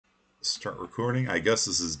Start recording. I guess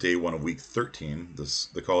this is day 1 of week 13.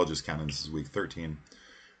 The college is counting this is week 13,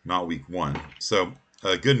 not week 1. So,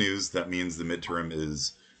 good news. That means the midterm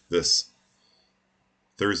is this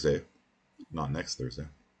Thursday, not next Thursday.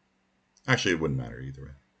 Actually, it wouldn't matter either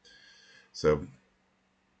way. So,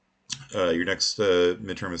 your next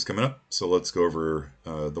midterm is coming up. So let's go over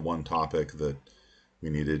the one topic that we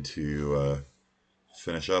needed to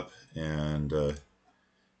finish up, and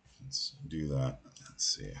let's do that.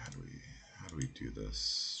 Let's see, how do we do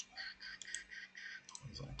this?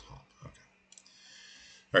 It's on top. Okay.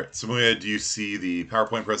 All right. So, Maria, do you see the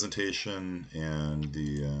PowerPoint presentation and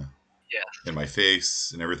the Yes. and my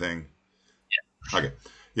face and everything? Yeah. Okay.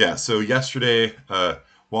 Yeah. So yesterday,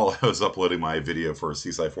 while I was uploading my video for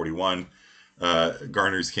CSI 41,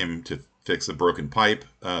 gardeners came to fix a broken pipe.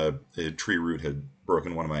 A tree root had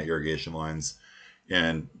broken one of my irrigation lines,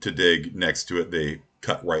 and to dig next to it, they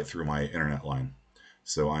cut right through my internet line.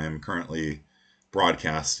 So I am currently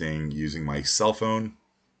broadcasting using my cell phone.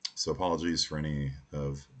 So apologies for any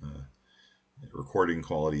of recording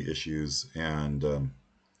quality issues, and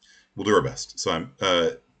we'll do our best. So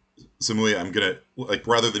Malia, I'm gonna, like,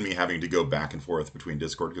 rather than me having to go back and forth between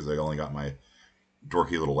Discord because I only got my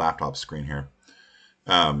dorky little laptop screen here.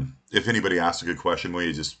 If anybody asks a good question, will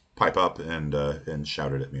you just pipe up and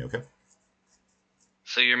shout it at me? Okay.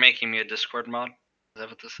 So you're making me a Discord mod? Is that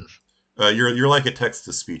what this is? You're like a text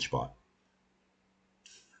to speech bot.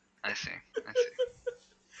 I see.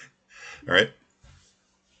 All right.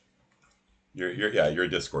 You're a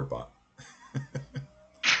Discord bot.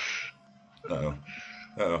 Uh-oh.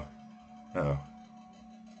 Uh-oh. Uh-oh.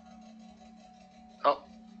 Oh,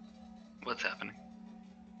 what's happening?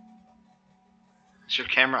 Is your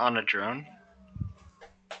camera on a drone?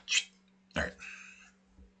 All right.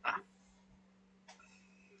 Ah.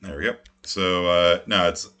 There we go. So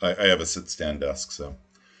no, I have a sit-stand desk, so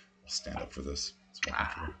I'll stand up for this. All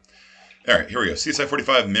right, here we go. CSI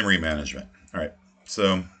 45 memory management. All right,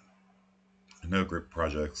 so no group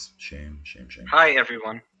projects. Shame. Hi,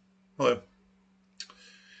 everyone. Hello.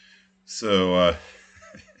 So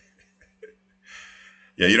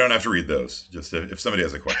yeah, you don't have to read those. Just if somebody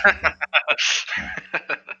has a question.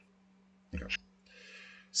 Okay.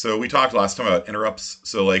 So we talked last time about interrupts.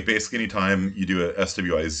 So like basically anytime you do a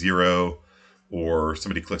SWI 0 or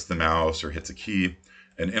somebody clicks the mouse or hits a key,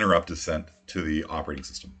 an interrupt is sent to the operating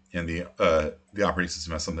system. And the operating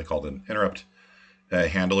system has something called an interrupt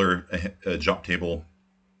handler, a jump table,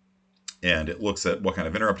 and it looks at what kind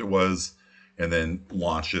of interrupt it was and then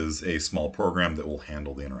launches a small program that will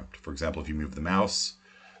handle the interrupt. For example, if you move the mouse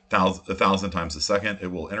 1,000 times a second, it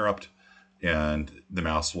will interrupt, and the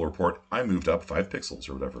mouse will report, I moved up 5 pixels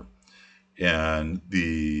or whatever. And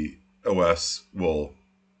the OS will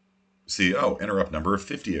see, oh, interrupt number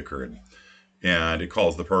 50 occurred. And it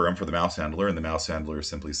calls the program for the mouse handler, and the mouse handler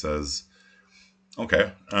simply says,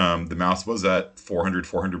 okay, the mouse was at 400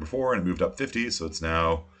 before, and it moved up 50, so it's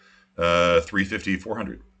now 350,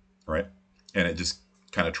 400, right? And it just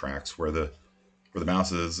kind of tracks where the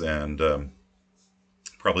mouse is, and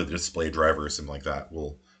probably the display driver or something like that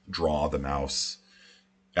will draw the mouse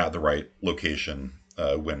at the right location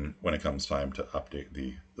when it comes time to update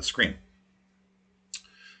the screen.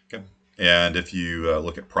 Okay, and if you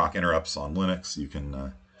look at proc interrupts on Linux, you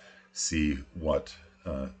can see what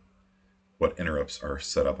interrupts are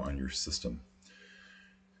set up on your system.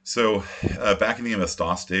 So back in the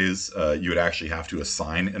MS-DOS days, you would actually have to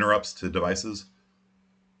assign interrupts to devices.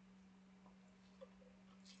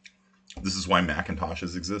 This is why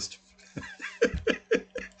Macintoshes exist.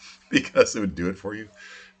 Because it would do it for you,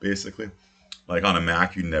 basically. Like on a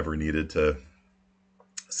Mac, you never needed to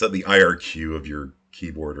set the IRQ of your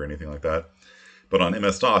keyboard or anything like that. But on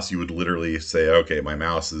MS-DOS, you would literally say, okay, my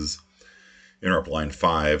mouse is interrupt line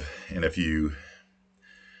 5, and if you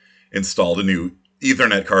installed a new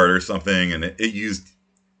Ethernet card or something and it used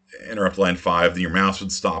interrupt line 5, then your mouse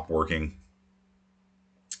would stop working.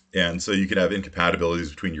 And so you could have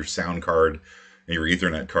incompatibilities between your sound card and your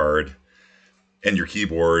Ethernet card and your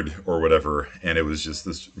keyboard or whatever, and it was just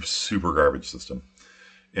this super garbage system.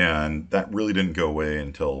 And that really didn't go away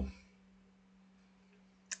until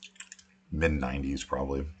mid-90s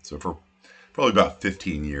probably. So for probably about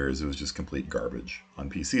 15 years, it was just complete garbage on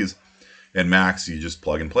PCs. And Macs, you just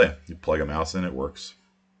plug and play. You plug a mouse in, it works.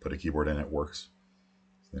 Put a keyboard in, it works.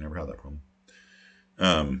 They never had that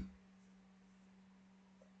problem.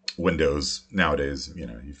 Windows, nowadays,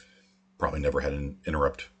 you've probably never had an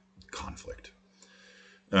interrupt conflict.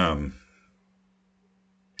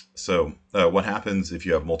 So what happens if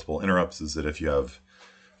you have multiple interrupts is that if you have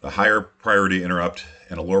a higher priority interrupt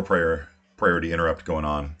and a lower priority interrupt going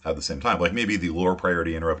on at the same time, like maybe the lower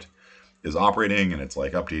priority interrupt is operating and it's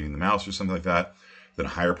like updating the mouse or something like that, then a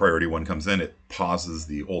higher priority one comes in, it pauses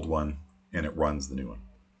the old one and it runs the new one.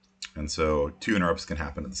 And so two interrupts can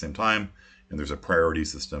happen at the same time, and there's a priority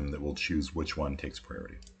system that will choose which one takes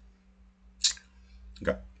priority.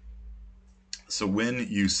 Okay. So when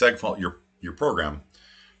you segfault your program,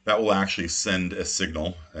 that will actually send a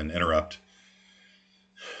signal, an interrupt,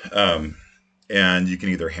 and you can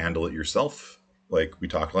either handle it yourself, like we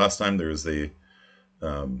talked last time.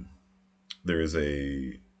 Um, there is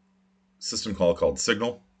a system call called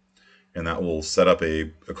signal, and that will set up a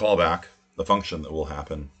callback, a function that will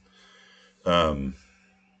happen. There's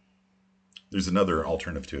another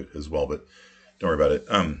alternative to it as well, but don't worry about it.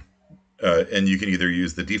 And you can either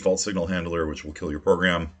use the default signal handler, which will kill your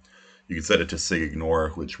program. You can set it to sig ignore,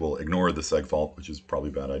 which will ignore the segfault, which is probably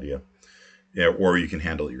a bad idea. Yeah, or you can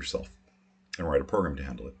handle it yourself and write a program to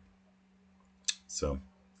handle it. So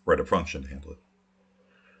write a function to handle it.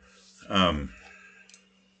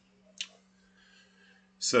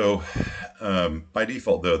 By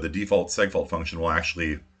default, though, the default segfault function will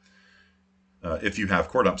actually, if you have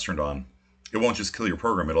core dumps turned on, it won't just kill your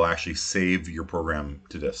program. It'll actually save your program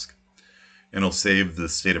to disk. And it'll save the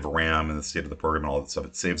state of RAM and the state of the program and all that stuff.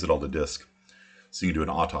 It saves it all to disk. So you can do an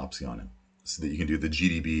autopsy on it. So that you can do the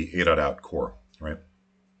GDB a.out core, right?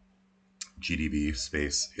 GDB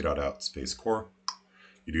space a.out space core.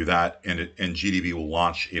 You do that, and GDB will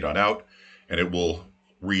launch a.out, and it will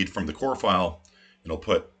read from the core file. It'll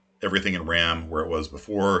put everything in RAM where it was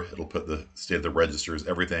before. It'll put the state of the registers,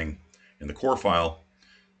 everything in the core file.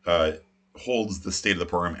 Holds the state of the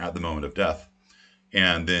program at the moment of death.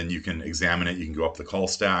 And then you can examine it. You can go up the call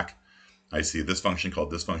stack. I see this function called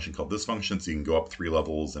this function called this function. So you can go up 3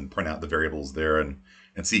 levels and print out the variables there and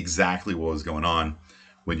see exactly what was going on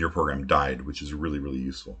when your program died, which is really, really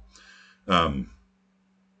useful. In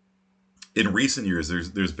recent years,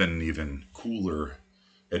 there's been an even cooler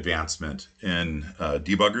advancement in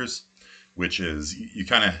debuggers, which is you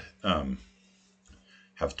kind of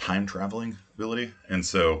have time traveling ability. And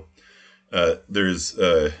so there's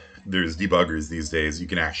debuggers these days. You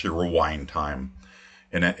can actually rewind time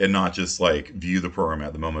and not just like view the program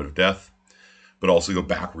at the moment of death, but also go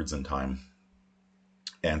backwards in time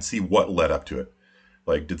and see what led up to it.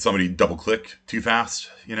 Like, did somebody double click too fast?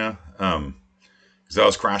 Because I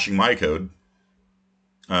was crashing my code,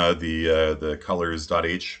 the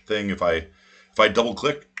colors.h thing. If I double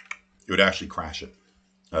click, it would actually crash it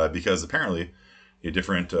because apparently a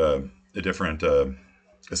different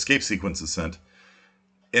escape sequence is sent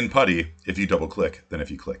in PuTTY if you double click than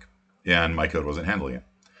if you click. And my code wasn't handling it.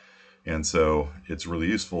 And so it's really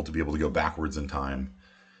useful to be able to go backwards in time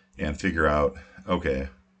and figure out, okay,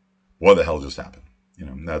 what the hell just happened?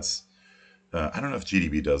 That's, I don't know if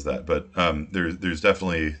GDB does that, but there's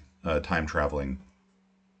definitely time traveling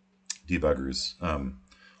debuggers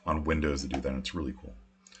on Windows that do that, and it's really cool.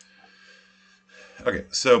 Okay,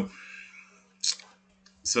 so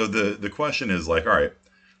the question is like, all right,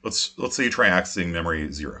 let's say you try accessing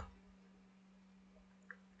memory 0.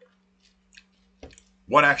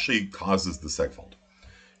 What actually causes the segfault?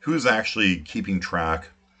 Who's actually keeping track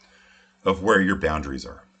of where your boundaries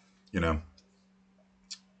are?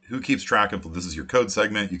 Who keeps track of, this is your code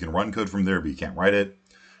segment, you can run code from there, but you can't write it.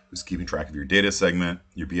 Who's keeping track of your data segment,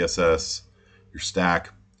 your BSS, your stack?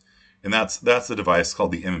 And that's the device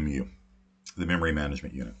called the MMU, the Memory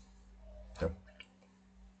Management Unit. Okay.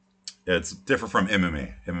 It's different from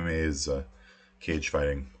MMA. MMA is cage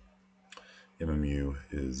fighting. MMU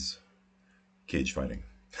is cage fighting.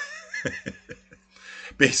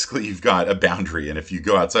 Basically, you've got a boundary, and if you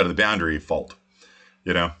go outside of the boundary, fault.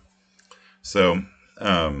 So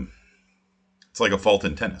it's like a fault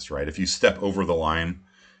in tennis, right? If you step over the line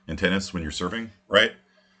in tennis when you're serving, right?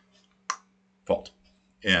 Fault.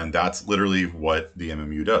 And that's literally what the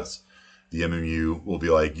MMU does. The MMU will be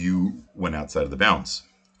like, you went outside of the bounds,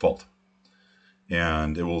 fault.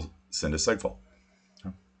 And it will send a segfault.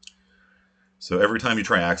 So every time you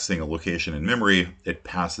try accessing a location in memory, it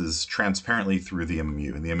passes transparently through the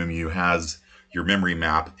MMU. And the MMU has your memory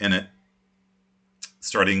map in it,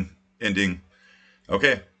 starting, ending.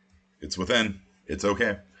 Okay, it's within, it's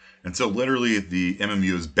okay. And so literally the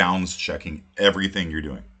MMU is bounds checking everything you're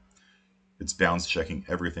doing. It's bounds checking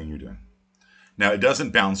everything you're doing. Now, it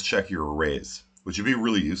doesn't bounds check your arrays, which would be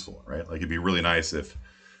really useful, right? Like, it'd be really nice if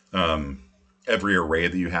every array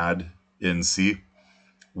that you had in C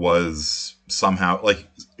was somehow, like,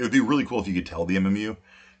 it would be really cool if you could tell the MMU,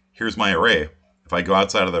 here's my array. If I go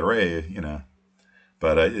outside of that array,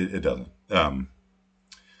 but it doesn't.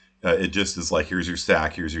 It just is like, here's your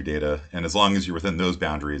stack, here's your data, and as long as you're within those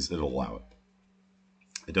boundaries, it'll allow it.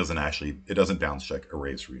 It doesn't bounds check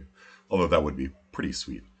arrays for you. Although that would be pretty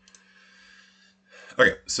sweet.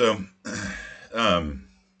 Okay, so um,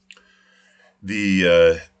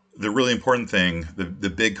 the really important thing, the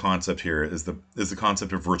big concept here is the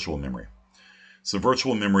concept of virtual memory. So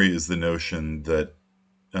virtual memory is the notion that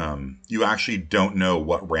you actually don't know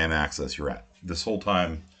what RAM access you're at. This whole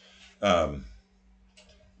time um,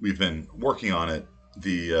 we've been working on it.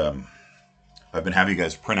 I've been having you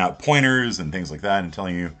guys print out pointers and things like that, and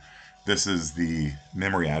telling you this is the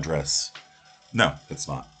memory address. No, it's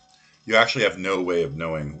not. You actually have no way of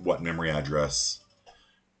knowing what memory address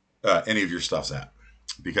any of your stuff's at,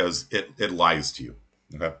 because it lies to you.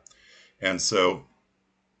 Okay, and so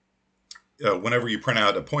whenever you print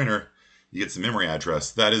out a pointer, you get some memory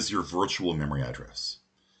address. That is your virtual memory address.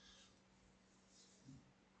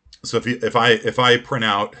 So if I print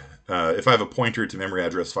out if I have a pointer to memory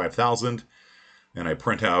address 5000, and I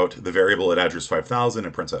print out the variable at address 5000,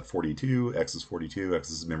 it prints out 42. X is 42.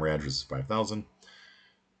 X's memory address is 5000.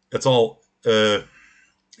 It's all.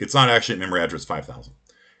 It's not actually at memory address 5000.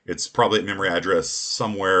 It's probably at memory address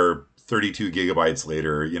somewhere 32 gigabytes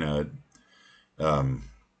later. And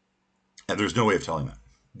there's no way of telling that,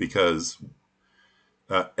 because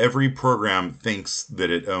every program thinks that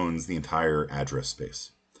it owns the entire address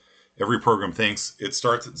space. Every program thinks it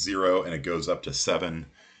starts at 0 and it goes up to 7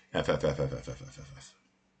 FFFFFFFF.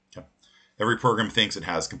 Okay. Every program thinks it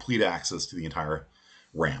has complete access to the entire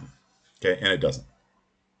RAM. Okay, and it doesn't.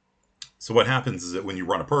 So what happens is that when you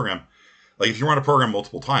run a program, like if you run a program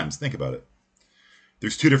multiple times, think about it.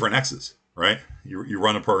 There's two different X's, right? You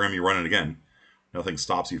run a program, you run it again. Nothing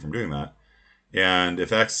stops you from doing that. And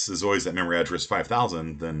if X is always at memory address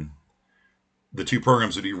 5000, then the two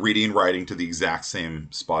programs would be reading and writing to the exact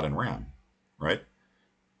same spot in RAM, right?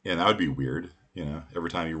 And that would be weird. Every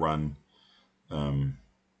time you run,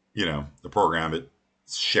 the program,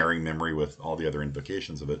 it's sharing memory with all the other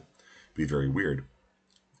invocations of it. It'd be very weird.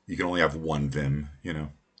 You can only have one Vim.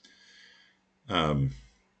 Um,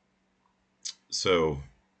 so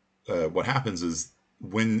what happens is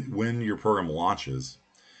when your program launches,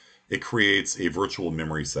 it creates a virtual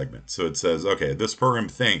memory segment. So it says, okay, this program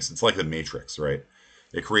thinks it's like the matrix, right?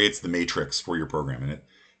 It creates the matrix for your program, and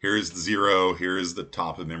here's the 0, here's the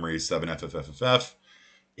top of memory 7FFFFF,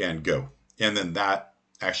 and go. And then that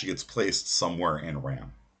actually gets placed somewhere in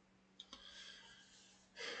RAM.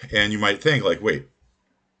 And you might think, like, wait,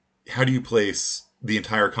 how do you place the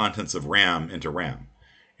entire contents of RAM into RAM?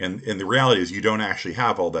 And the reality is you don't actually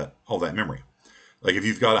have all that memory. Like if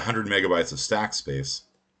you've got 100 megabytes of stack space,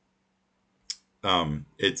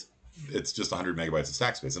 it's just 100 megabytes of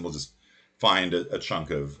stack space, and we'll just find a chunk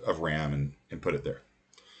of RAM and put it there.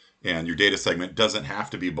 And your data segment doesn't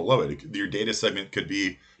have to be below it. Your data segment could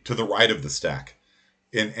be to the right of the stack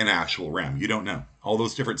in actual RAM. You don't know. All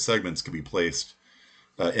those different segments could be placed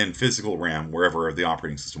in physical RAM wherever the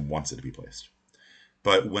operating system wants it to be placed.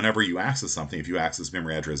 But whenever you access something, if you access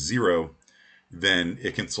memory address 0, then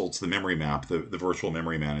it consults the memory map, the virtual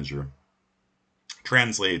memory manager,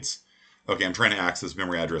 translates, okay, I'm trying to access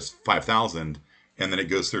memory address 5000, and then it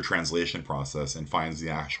goes through a translation process and finds the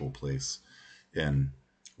actual place in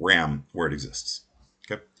RAM where it exists.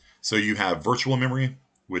 Okay, so you have virtual memory,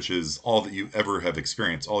 which is all that you ever have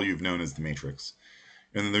experienced, all you've known as the matrix.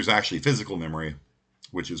 And then there's actually physical memory,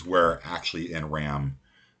 which is where actually in RAM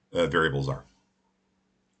variables are.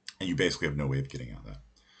 And you basically have no way of getting at that.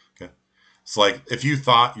 Okay, so like if you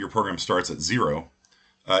thought your program starts at 0,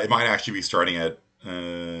 it might actually be starting at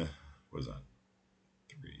what is that?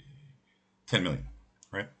 10 million,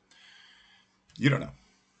 right? You don't know,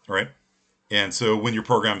 right? And so when your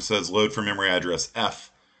program says load from memory address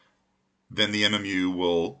F, then the MMU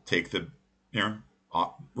will take the,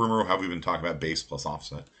 remember how we've been talking about base plus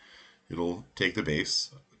offset. It'll take the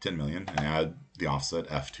base, 10 million, and add the offset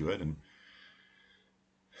F to it. And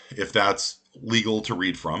if that's legal to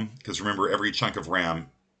read from, because remember, every chunk of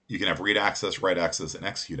RAM, you can have read access, write access, and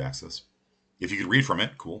execute access. If you can read from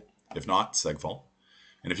it, cool. If not, segfault.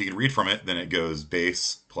 And if you can read from it, then it goes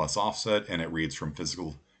base plus offset, and it reads from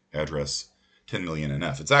physical address 10 million in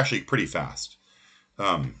F. It's actually pretty fast.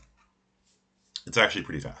 And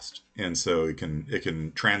so it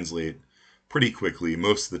can translate pretty quickly.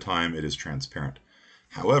 Most of the time, it is transparent.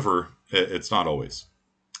 However, it's not always.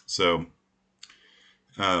 So,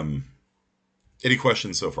 any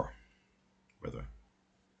questions so far? By the way.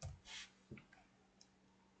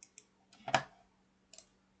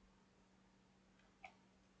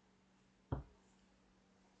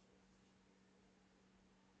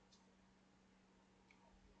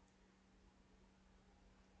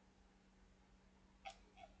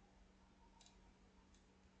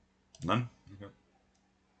 None? Okay.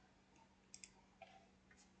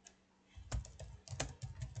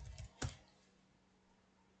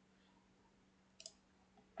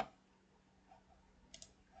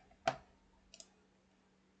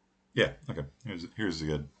 Yeah, okay. Here's a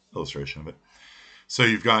good illustration of it. So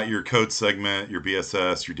you've got your code segment, your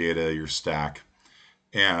BSS, your data, your stack,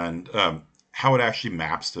 and how it actually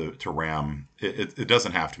maps to RAM. It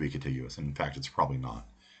doesn't have to be contiguous. And in fact, it's probably not,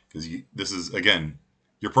 because this is, again,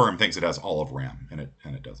 your program thinks it has all of RAM, and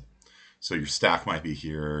it doesn't. So your stack might be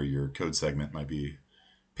here, your code segment might be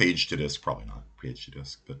page to disk, probably not page to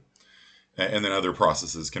disk, but and then other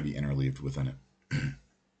processes can be interleaved within it.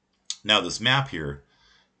 Now this map here,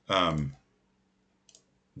 um,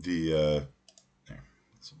 the there,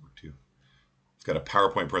 this will work too. It's got a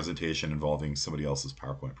PowerPoint presentation involving somebody else's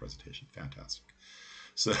PowerPoint presentation. Fantastic.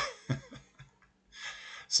 So,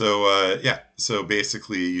 yeah. So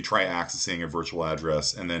basically, you try accessing a virtual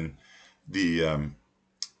address, and then the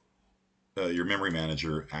your memory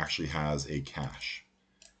manager actually has a cache.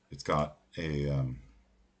 It's got a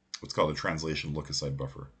what's called a translation look-aside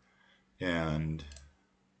buffer, and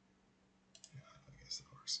yeah, I guess that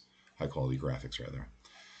works. High quality graphics right there.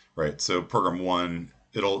 Right. So program one,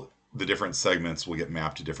 the different segments will get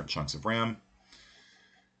mapped to different chunks of RAM,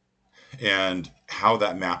 and how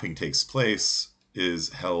that mapping takes place is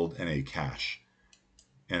held in a cache,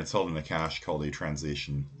 and it's held in a cache called a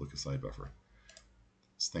translation look-aside buffer.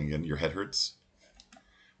 This thing again, your head hurts.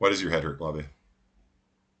 Why does your head hurt, Lobby?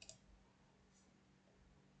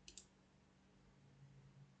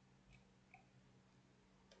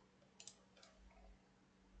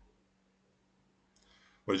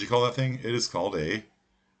 What did you call that thing? It is called a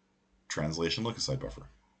translation look-aside buffer.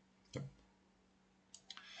 Yep.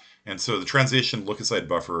 And so the translation look-aside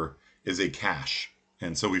buffer is a cache.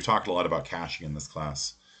 And so we've talked a lot about caching in this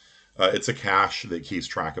class. It's a cache that keeps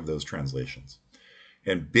track of those translations.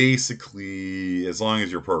 And basically, as long as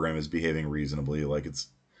your program is behaving reasonably,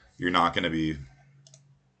 you're not going to be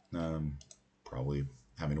probably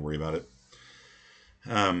having to worry about it.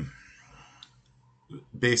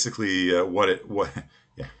 Basically,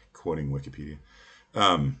 yeah, quoting Wikipedia.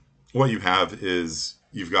 What you have is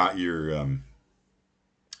you've got your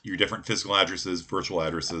different physical addresses, virtual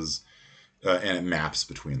addresses, and it maps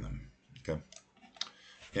between them. Okay,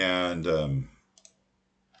 and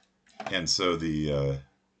so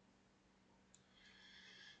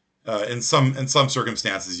in some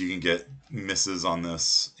circumstances you can get misses on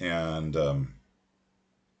this, and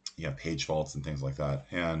page faults and things like that,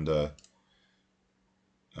 and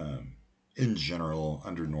in general,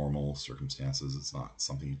 under normal circumstances, it's not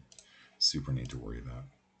something you super need to worry about.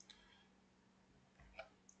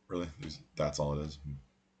 Really, that's all it is.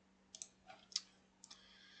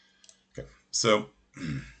 Okay, so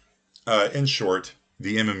in short,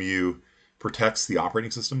 the MMU protects the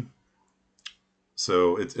operating system.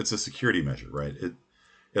 So it's a security measure, right?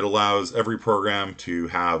 It allows every program to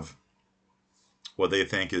have what they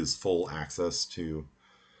think is full access to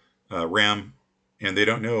RAM, and they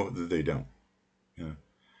don't know that they don't. You know?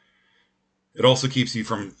 It also keeps you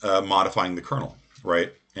from modifying the kernel,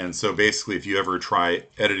 right? And so basically, if you ever try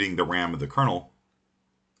editing the RAM of the kernel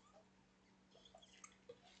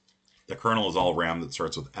is all RAM that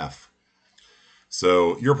starts with F.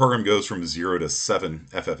 So your program goes from 0 to 7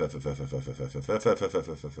 F F F F F F F F F F F F F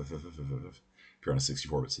F F if you're on a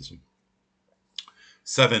 64-bit system.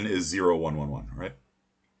 7 is 0 1 1 1, right?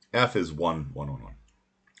 F is 1 1 1 1.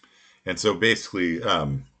 And so basically,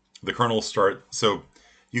 the kernel so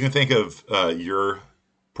you can think of your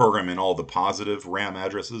program in all the positive RAM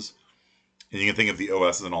addresses, and you can think of the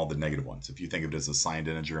OS in all the negative ones. If you think of it as a signed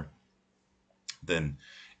integer, then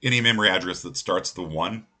any memory address that starts the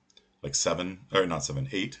 1, like 7, or not 7,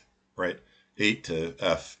 8, right? 8 to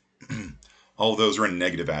F, all of those are in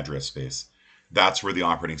negative address space. That's where the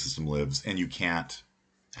operating system lives, and you can't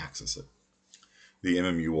access it. The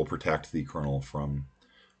MMU will protect the kernel from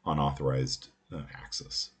unauthorized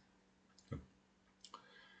access.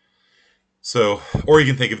 So, or you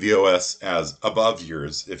can think of the OS as above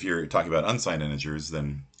yours. If you're talking about unsigned integers,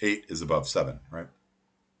 then 8 is above 7, right?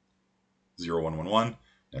 0 1 1 1.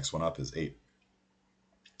 Next one up is 8.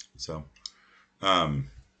 So,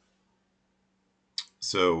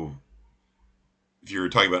 so if you're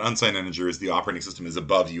talking about unsigned integers, the operating system is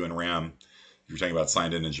above you in RAM. If you're talking about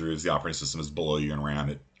signed integers, the operating system is below you in RAM.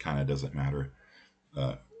 It kind of doesn't matter.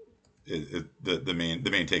 The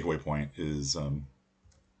main takeaway point is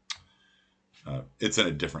it's in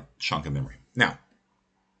a different chunk of memory. Now,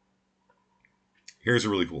 here's a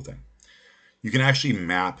really cool thing. You can actually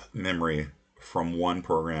map memory from one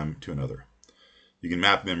program to another. You can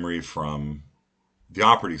map memory from the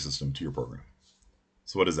operating system to your program.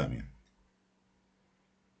 So what does that mean?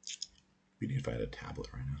 We need if I had a tablet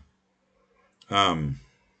right now. We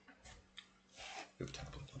have a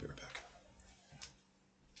tablet. I'll be right back.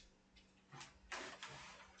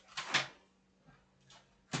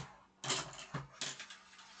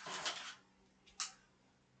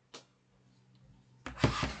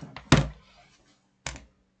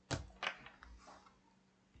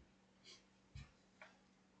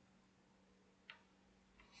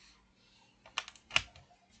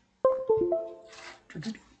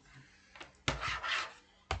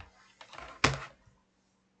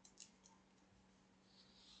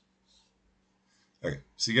 Okay,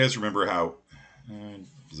 so you guys remember how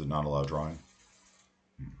does it not allow drawing?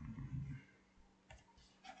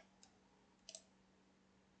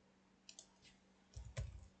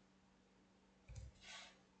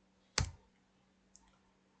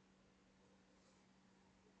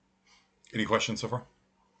 Any questions so far?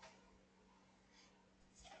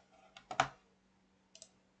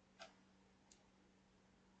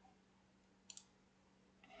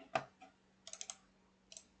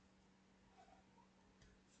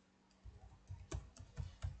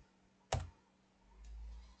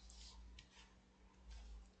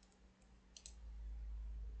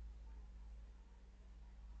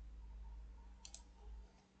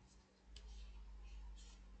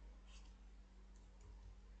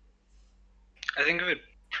 I think it would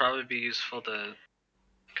probably be useful to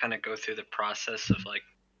kind of go through the process of like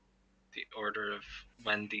the order of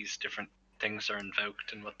when these different things are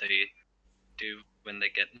invoked and what they do when they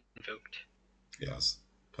get invoked. Yeah, I was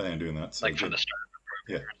planning on doing that. So Like from good. the start of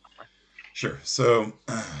the Yeah, program or something. sure. So,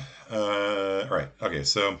 all right. Okay,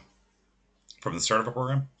 so from the start of a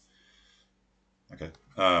program. Okay.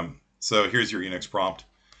 So here's your Unix prompt.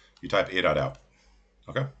 You type a.out.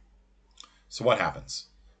 Okay. So what happens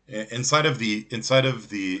inside of the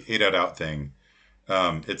a.out thing?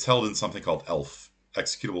 It's held in something called ELF,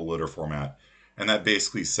 executable loader format, and that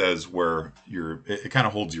basically says where it kind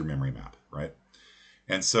of holds your memory map, right?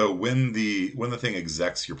 And so when the thing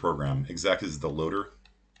execs your program, exec is the loader,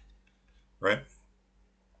 right?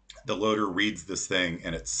 The loader reads this thing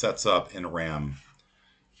and it sets up in RAM.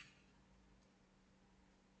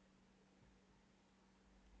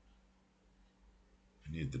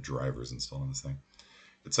 I need the drivers installed on this thing.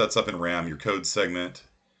 It sets up in RAM your code segment,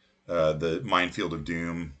 the minefield of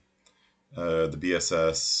doom, the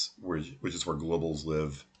BSS, which is where globals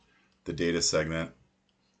live, the data segment,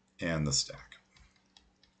 and the stack.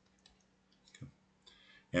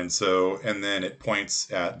 And then it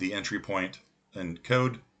points at the entry point in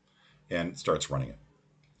code and starts running it.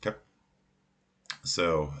 Okay.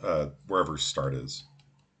 So wherever start is,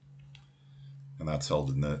 and that's held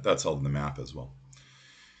in the map as well.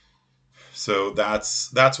 So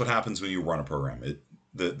that's what happens when you run a program.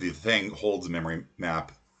 The thing holds a memory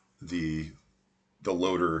map. The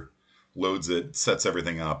loader loads it, sets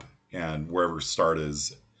everything up, and wherever start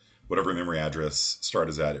is, whatever memory address start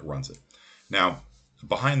is at, it runs it. Now,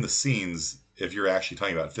 behind the scenes, if you're actually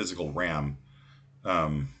talking about physical RAM,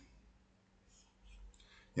 um,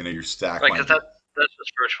 your stack Right, might because be. that's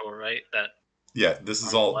just virtual, right? That Yeah, this is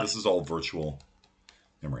on the all left. this is all virtual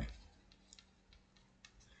memory.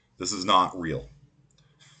 This is not real.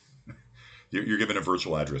 You're given a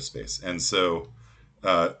virtual address space, and so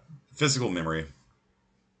uh, physical memory,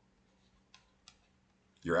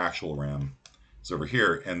 your actual RAM, is over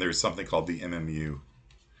here, and there's something called the MMU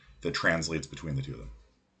that translates between the two of them.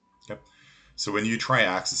 Okay. So when you try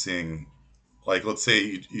accessing, like let's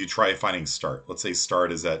say you try finding start. Let's say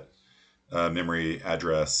start is at memory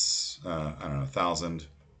address, I don't know, 1,000.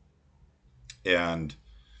 And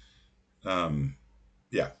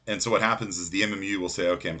yeah. And so what happens is the MMU will say,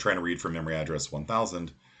 okay, I'm trying to read from memory address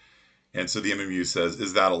 1,000. And so the MMU says,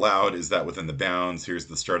 is that allowed? Is that within the bounds? Here's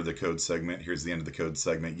the start of the code segment. Here's the end of the code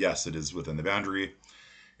segment. Yes, it is within the boundary.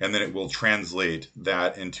 And then it will translate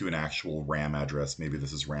that into an actual RAM address. Maybe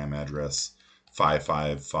this is RAM address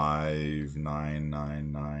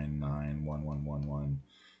 55599991111,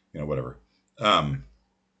 whatever.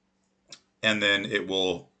 And then it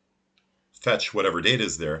will fetch whatever data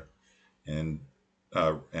is there and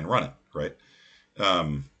run it, right?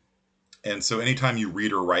 Um, and so anytime you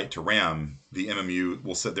read or write to RAM, the MMU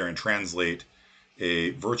will sit there and translate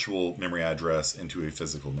a virtual memory address into a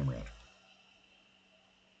physical memory address,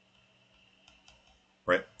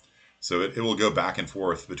 right? So it will go back and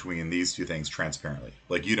forth between these two things transparently.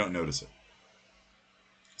 Like you don't notice it.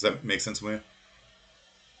 Does that make sense, William?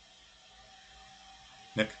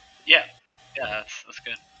 Nick? Yeah, yeah, Okay. that's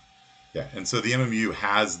good. Yeah. And so the MMU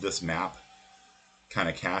has this map kind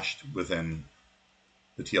of cached within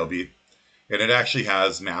the TLB. And it actually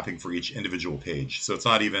has mapping for each individual page. So it's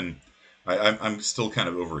not even, I'm still kind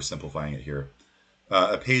of oversimplifying it here.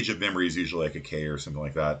 A page of memory is usually like a K or something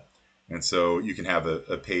like that. And so you can have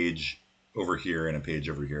a page over here and a page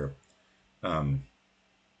over here. Um,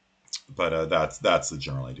 but that's the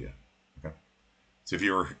general idea. Okay. So if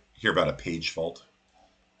you ever hear about a page fault,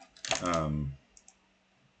 um,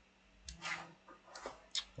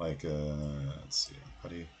 like let's see, how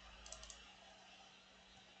do you?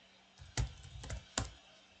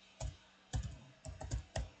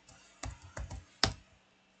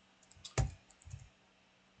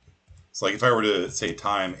 So like if I were to say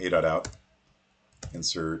time a.out,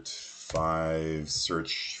 insert 5,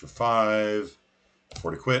 search for 5,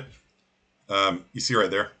 4 to quit. You see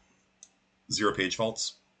right there, 0 page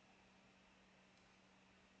faults.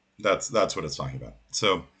 That's what it's talking about.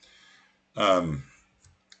 So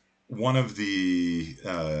one of the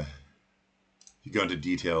you go into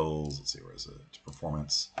details. Let's see, where is it?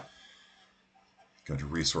 Performance. Go to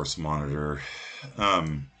resource monitor.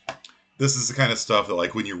 This is the kind of stuff that,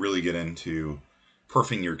 like, when you really get into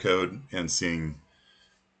perfing your code and seeing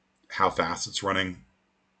how fast it's running,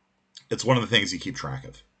 it's one of the things you keep track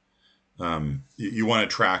of. You want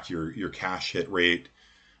to track your cache hit rate,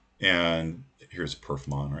 and here's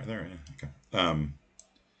perfmon right there. Yeah, okay.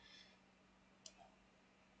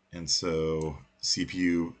 And so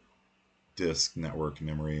CPU, disk, network,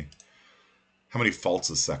 memory, how many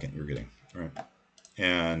faults a second you're getting, right?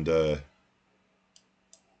 And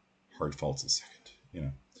hard faults a second, you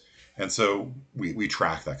know. And so we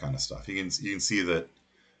track that kind of stuff. You can see that,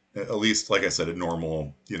 at least, like I said, at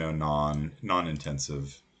normal, you know,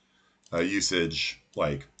 non-intensive usage,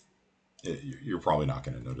 like you're probably not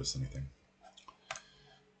going to notice anything.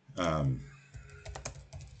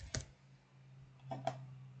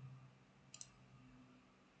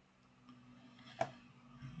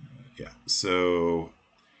 Yeah. So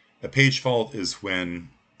a page fault is when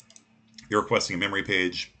you're requesting a memory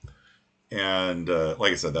page, and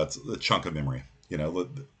like I said, that's a chunk of memory. You know,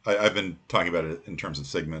 I've been talking about it in terms of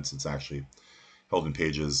segments. It's actually held in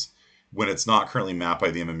pages when it's not currently mapped by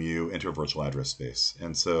the MMU into a virtual address space.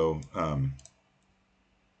 And so,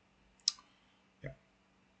 yeah.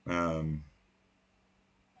 Um,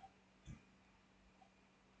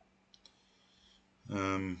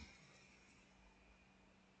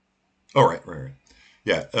 oh, right.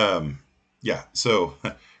 Yeah. Yeah. So,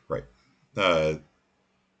 right. Uh,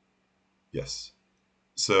 yes.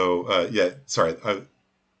 So, yeah, sorry.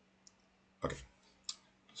 Okay.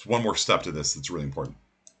 So one more step to this that's really important,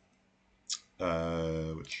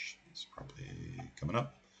 which is probably coming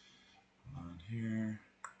up on here.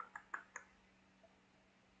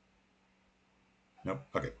 Nope.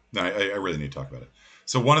 Okay. No, I really need to talk about it.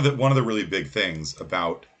 So one of the really big things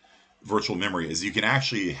about virtual memory is you can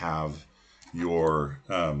actually have your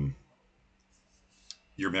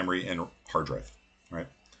memory in hard drive, right?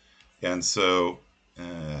 And so,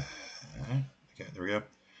 okay, there we go.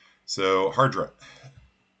 So hard drive,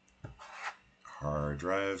 hard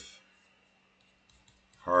drive,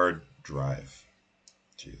 hard drive.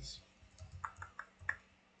 Jeez.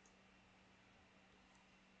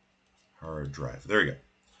 Hard drive. There you go.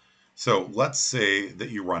 So let's say that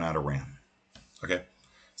you run out of RAM. Okay.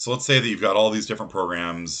 So let's say that you've got all these different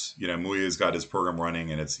programs. You know, Muya's got his program running,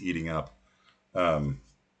 and um,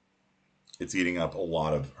 it's eating up a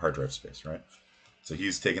lot of hard drive space, right? So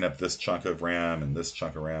he's taking up this chunk of RAM and this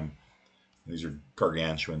chunk of RAM. These are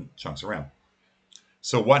gargantuan chunks of RAM.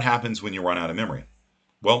 So what happens when you run out of memory?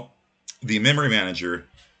 Well, the memory manager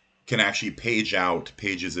can actually page out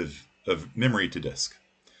pages of memory to disk,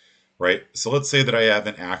 right? So let's say that I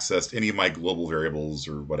haven't accessed any of my global variables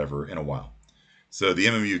or whatever in a while. So the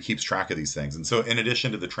MMU keeps track of these things. And so in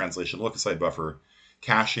addition to the translation look-aside buffer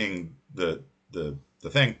caching the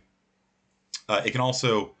thing, it can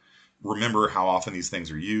also remember how often these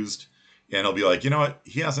things are used. And it'll be like, you know what?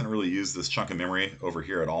 He hasn't really used this chunk of memory over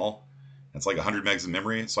here at all. It's like 100 megs of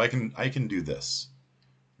memory. So I can do this.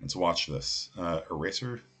 Let's watch this.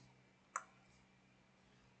 Eraser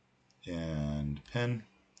and pen.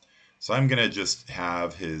 So I'm going to just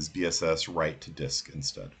have his BSS write to disk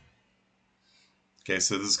instead. Okay,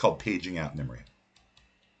 so this is called paging out memory.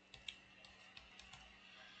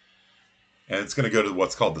 And it's going to go to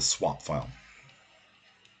what's called the swap file.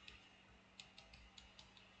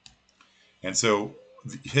 And so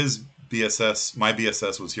his BSS, my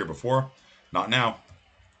BSS was here before, not now.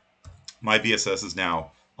 My BSS is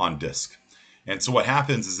now on disk. And so what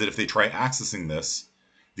happens is that if they try accessing this,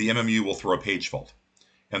 the MMU will throw a page fault.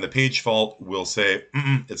 And the page fault will say,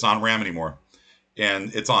 it's not on RAM anymore.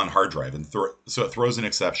 And it's on hard drive. And so it throws an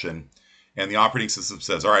exception. And the operating system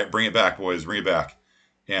says, all right, bring it back, boys, bring it back.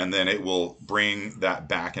 And then it will bring that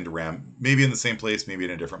back into RAM, maybe in the same place, maybe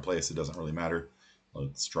in a different place. It doesn't really matter.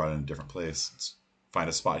 Let's draw it in a different place. Let's find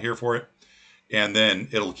a spot here for it. And then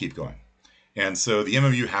it'll keep going. And so the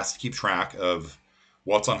MMU has to keep track of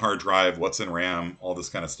what's on hard drive, what's in RAM, all this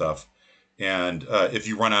kind of stuff. And if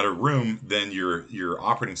you run out of room, then your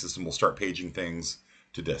operating system will start paging things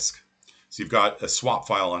to disk. So you've got a swap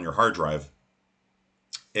file on your hard drive.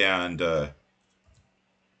 And did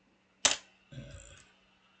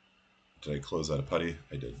I close out a putty?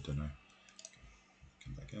 I did, didn't I?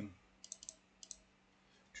 Come back in.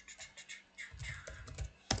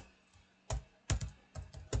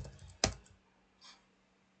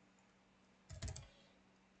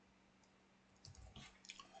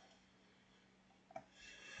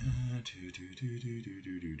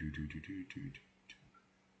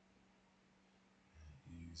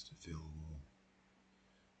 Used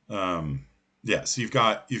available. Yeah, so you've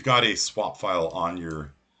got a swap file on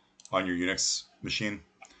your Unix machine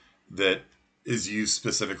that is used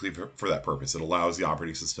specifically for that purpose. It allows the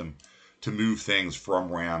operating system to move things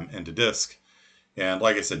from RAM into disk. And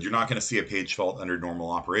like I said, you're not going to see a page fault under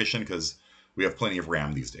normal operation because we have plenty of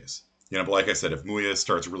RAM these days. But like I said, if Muya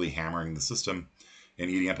starts really hammering the system and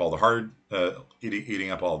eating up all the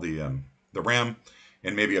eating up all the RAM,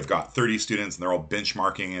 and maybe I've got 30 students and they're all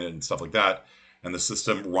benchmarking it and stuff like that, and the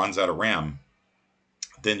system runs out of RAM,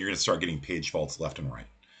 then you're going to start getting page faults left and right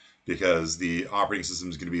because the operating system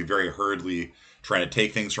is going to be very hurriedly trying to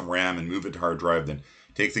take things from RAM and move it to hard drive, then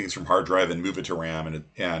take things from hard drive and move it to RAM,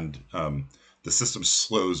 and the system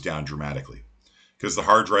slows down dramatically because the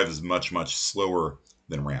hard drive is much slower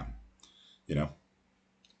than RAM. You know,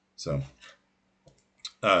 so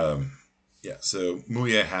yeah. So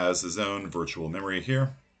Muya has his own virtual memory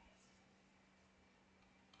here.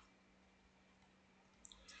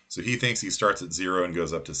 So he thinks he starts at 0 and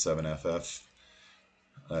goes up to 7FF.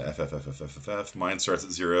 FFFFFFF. Mine starts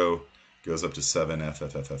at 0, goes up to 7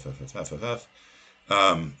 FFFFFFFF.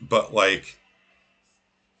 But like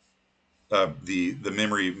the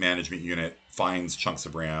memory management unit finds chunks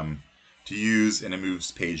of RAM to use, and it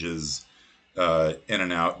moves pages in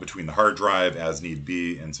and out between the hard drive as need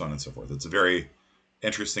be, and so on and so forth. It's a very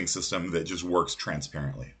interesting system that just works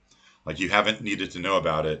transparently. Like you haven't needed to know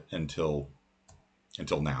about it until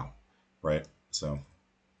now, right? So.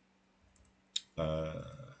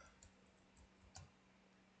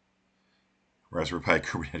 Raspberry Pi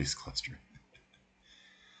Kubernetes cluster.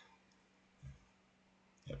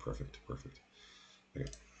 Yeah, perfect. Okay.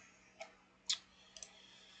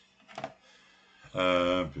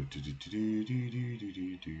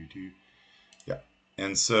 Yeah.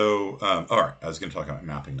 And so, all right, I was going to talk about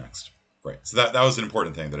mapping next. Right. So that was an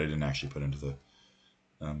important thing that I didn't actually put into the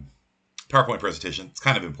PowerPoint presentation. It's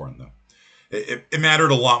kind of important, though. It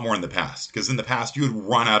mattered a lot more in the past because in the past you would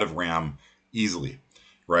run out of RAM easily,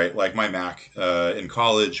 right? Like my Mac in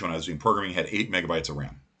college when I was doing programming had 8 megabytes of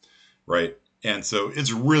RAM, right? And so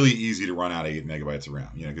it's really easy to run out of 8 megabytes of RAM,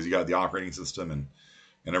 because you got the operating system and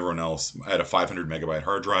everyone else. I had a 500 megabyte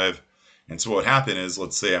hard drive, and so what happened is,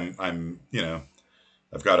 let's say I've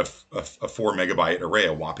got a 4 megabyte array,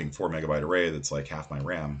 a whopping 4 megabyte array that's like half my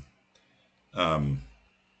RAM. Um,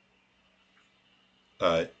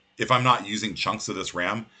 if I'm not using chunks of this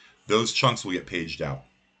RAM, those chunks will get paged out.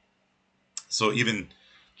 So even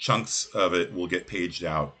chunks of it will get paged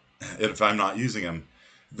out. And if I'm not using them,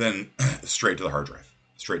 then straight to the hard drive,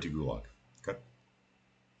 straight to Gulag. Okay.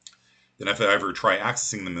 Then if I ever try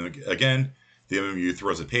accessing them again, the MMU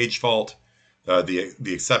throws a page fault. The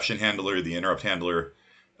exception handler, the interrupt handler,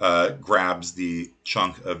 grabs the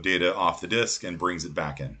chunk of data off the disk and brings it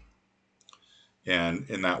back in. And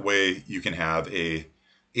in that way, you can have a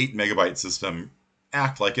 8 megabyte system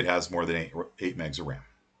act like it has more than 8 megs of RAM.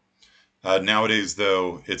 Nowadays,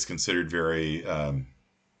 though, it's considered very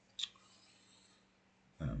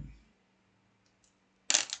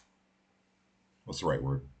what's the right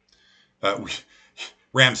word?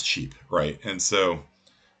 RAM's cheap, right? And so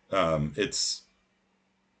it's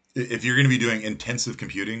if you're going to be doing intensive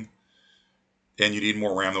computing and you need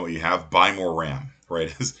more RAM than what you have, buy more RAM,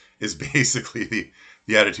 right? Is basically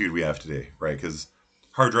the attitude we have today, right? Because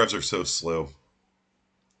hard drives are so slow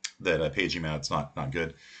that paging them out's not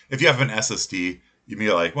good. If you have an SSD, you'd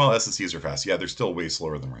be like, well, SSDs are fast. Yeah, they're still way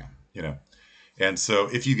slower than RAM, And so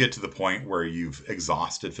if you get to the point where you've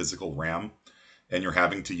exhausted physical RAM and you're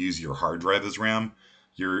having to use your hard drive as RAM,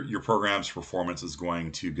 your program's performance is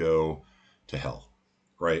going to go to hell,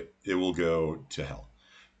 right? It will go to hell.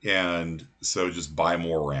 And so just buy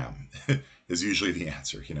more RAM is usually the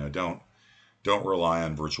answer. Don't rely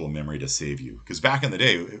on virtual memory to save you. Because back in the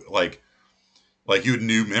day, like you'd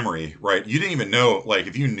new memory, right? You didn't even know, like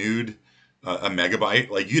if you newed a megabyte,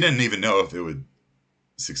 like you didn't even know if it would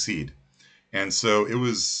succeed. And so it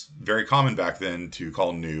was very common back then to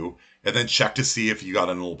call new and then check to see if you got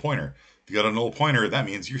a null pointer. If you got a null pointer, that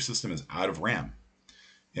means your system is out of RAM.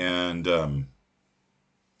 And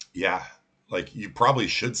yeah, like you probably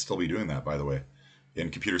should still be doing that, by the way, in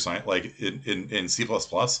computer science, like in C++.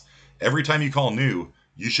 Every time you call new,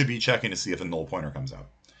 you should be checking to see if a null pointer comes out.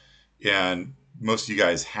 And most of you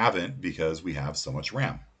guys haven't because we have so much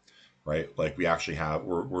RAM, right? Like we actually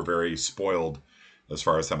we're very spoiled as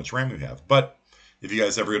far as how much RAM we have. But if you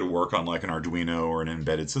guys ever go to work on like an Arduino or an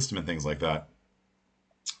embedded system and things like that,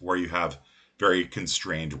 where you have very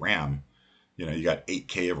constrained RAM, you got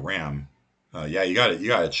 8K of RAM. Yeah, you got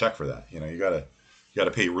to check for that. You got to you got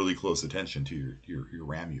to pay really close attention to your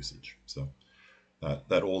RAM usage. So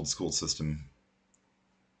that old school system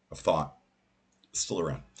of thought is still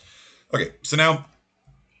around. Okay, so now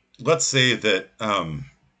let's say that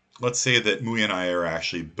Mui and I are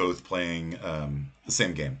actually both playing the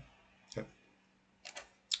same game. Okay.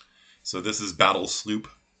 So this is Battle Sloop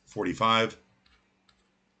 45.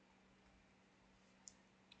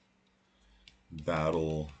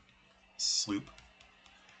 Battle Sloop,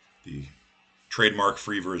 the trademark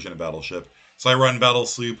free version of Battleship. So I run Battle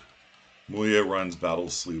Sloop. Muya runs Battle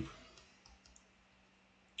Sloop.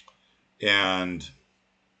 And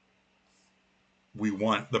we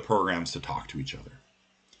want the programs to talk to each other.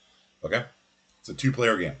 Okay? It's a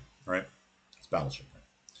two-player game, right? It's Battleship. Right?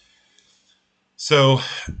 So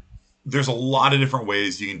there's a lot of different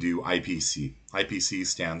ways you can do IPC. IPC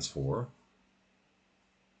stands for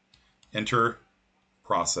Inter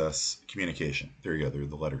Process Communication. There you go. They're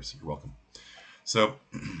the letters. You're welcome. So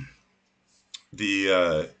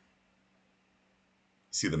the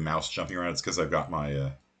see the mouse jumping around? It's because I've got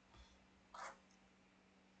my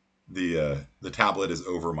the tablet is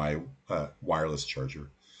over my wireless charger.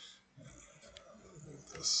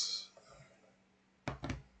 This.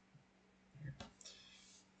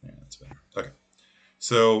 Yeah, that's better. Okay.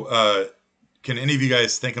 So, can any of you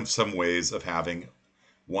guys think of some ways of having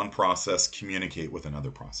one process communicate with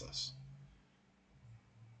another process?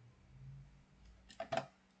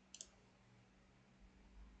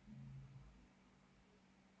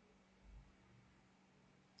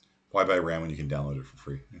 Why buy RAM when you can download it for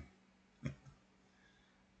free?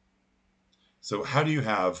 So, how do you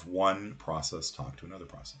have one process talk to another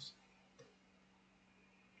process?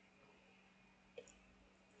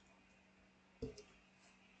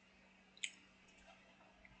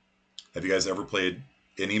 Have you guys ever played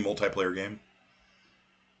any multiplayer game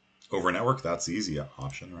over a network? That's the easy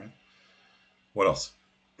option, right? What else?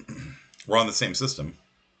 We're on the same system,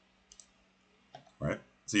 right?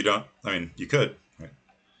 So you don't. I mean, you could, right?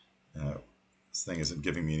 This thing isn't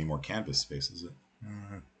giving me any more canvas space, is it?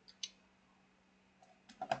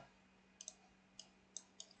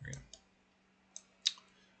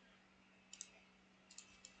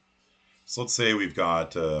 So let's say we've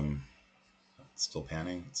got still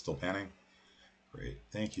panning. It's still panning. Great,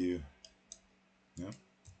 thank you. Yep.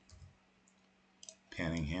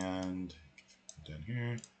 Panning hand down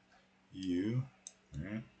here. You. All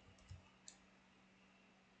right.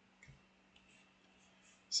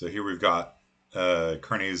 So here we've got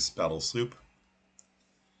Kearney's Battle Sloop,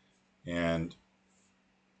 and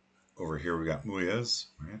over here we got Muya's.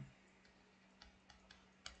 Right.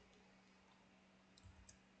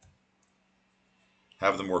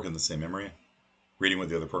 Have them work in the same memory. Reading what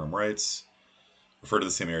the other program writes. Refer to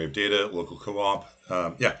the same area of data. Local co-op.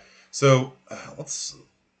 Yeah. So let's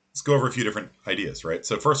go over a few different ideas, right?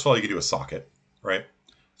 So first of all, you can do a socket, right?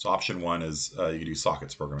 So option one is you can do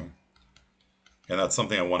sockets programming. And that's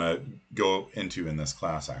something I want to go into in this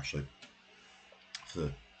class, actually. If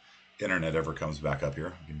the internet ever comes back up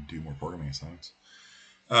here, we can do more programming assignments.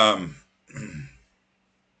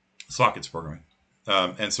 Sockets programming.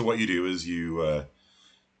 And so what you do is you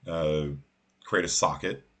create a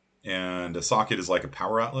socket. And a socket is like a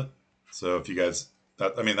power outlet. So if you guys,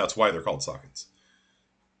 that's why they're called sockets.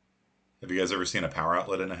 Have you guys ever seen a power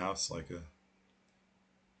outlet in a house?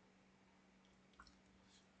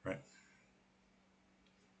 Right?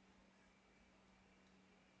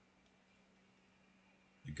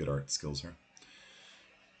 Good art skills here.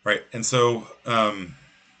 Right. And so, you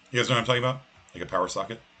guys know what I'm talking about? Like a power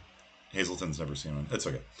socket? Hazelton's never seen one. It's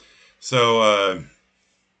okay. So,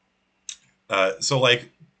 so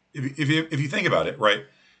like, if you think about it, right,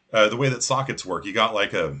 the way that sockets work, you got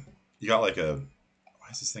like a, why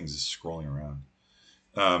is this thing just scrolling around?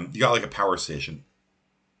 You got like a power station.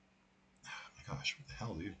 Oh my gosh, what the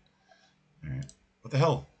hell, dude? All right, what the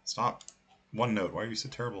hell? Stop. One note. Why are you so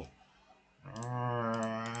terrible?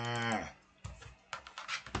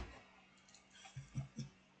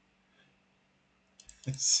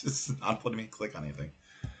 It's just not letting me click on anything.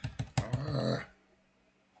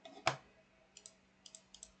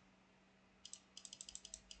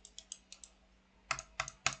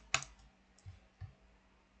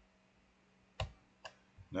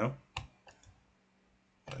 No?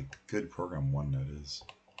 What a good program OneNote is.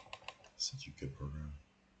 Such a good program.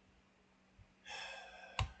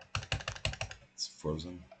 It's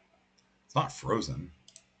frozen. It's not frozen,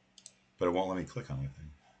 but it won't let me click on anything.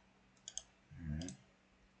 All right.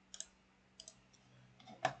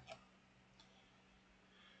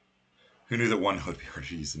 Who knew that OneNote would be hard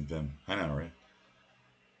to use in Vim? I know, right?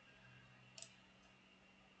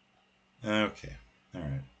 Okay. All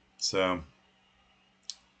right. So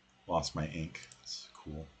lost my ink. That's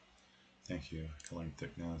cool. Thank you. Coloring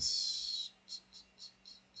thickness.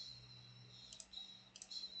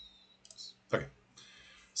 Okay.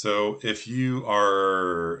 So if you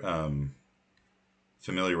are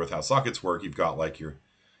familiar with how sockets work, you've got like your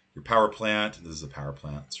power plant. This is a power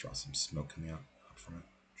plant. Let's draw some smoke coming up from it.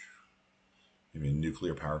 Maybe a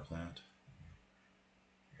nuclear power plant.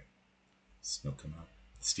 Smoke coming up.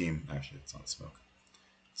 Steam. Actually, it's not smoke.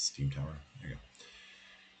 Steam tower. There you go.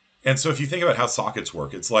 And so if you think about how sockets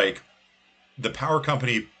work, it's like the power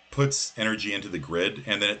company puts energy into the grid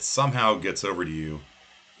and then it somehow gets over to you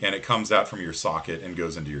and it comes out from your socket and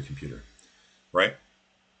goes into your computer, right?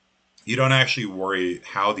 You don't actually worry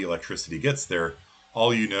how the electricity gets there.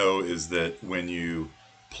 All you know is that when you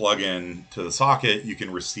plug in to the socket, you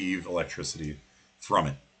can receive electricity from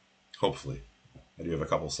it, hopefully. I do have a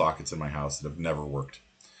couple sockets in my house that have never worked.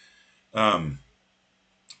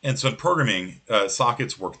 And so in programming,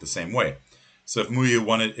 sockets work the same way. So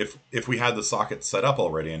if we had the socket set up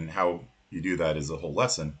already, and how you do that is a whole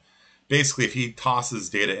lesson. Basically, if he tosses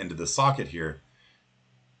data into the socket here,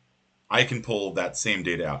 I can pull that same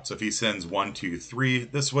data out. So if he sends 1, 2, 3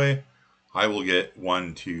 this way, I will get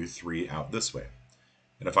 1, 2, 3 out this way.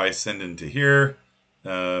 And if I send into here,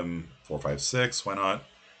 4, 5, 6, why not?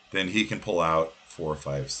 Then he can pull out 4,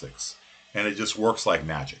 5, 6. And it just works like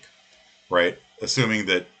magic, right? Assuming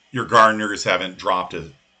that your gardeners haven't dropped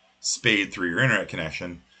a spade through your internet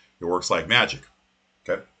connection, it works like magic.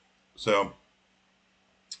 Okay, so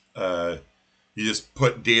you just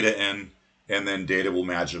put data in, and then data will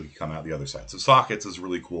magically come out the other side. So sockets is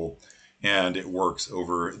really cool, and it works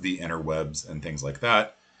over the interwebs and things like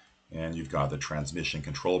that. And you've got the transmission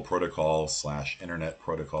control protocol / internet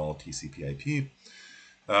protocol, TCP/IP,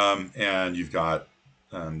 and you've got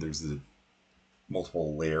there's the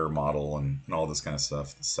multiple layer model and all this kind of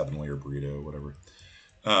stuff, the 7-layer burrito, whatever.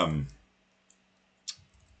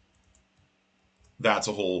 That's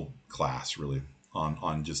a whole class really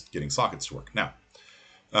on just getting sockets to work. Now,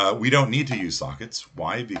 we don't need to use sockets.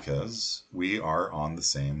 Why? Because we are on the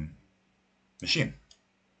same machine.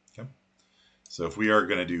 Okay. So if we are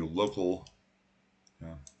going to do local,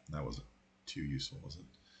 that wasn't too useful, was it?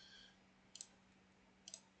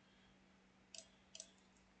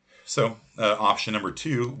 So option number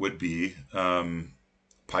 2 would be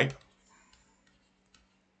pipe.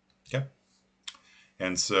 Okay.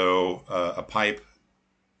 And so a pipe,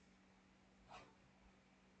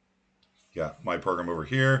 got my program over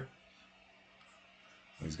here.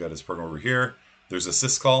 He's got his program over here. There's a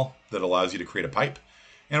syscall that allows you to create a pipe,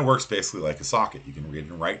 and it works basically like a socket. You can read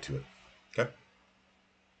and write to it. Okay.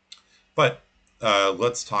 But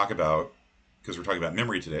let's talk about, because we're talking about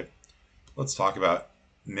memory today, let's talk about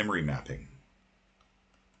memory mapping.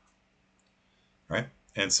 Right?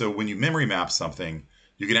 And so when you memory map something,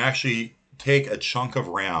 you can actually take a chunk of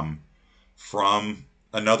RAM from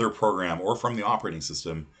another program or from the operating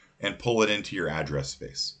system and pull it into your address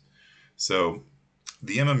space. So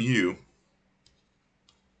the MMU,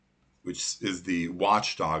 which is the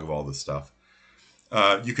watchdog of all this stuff,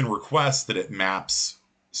 you can request that it maps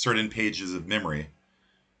certain pages of memory.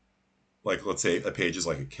 Like, let's say a page is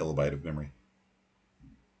like a kilobyte of memory.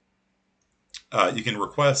 You can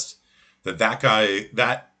request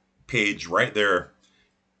that page right there,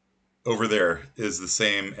 over there, is the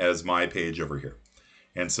same as my page over here.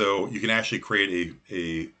 And so you can actually create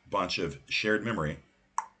a bunch of shared memory.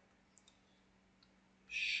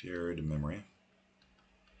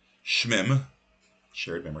 SHMIM,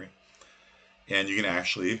 shared memory. And you can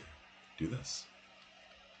actually do this.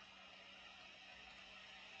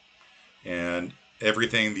 And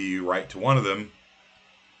everything that you write to one of them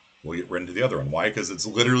will get written to the other one. Why? Because it's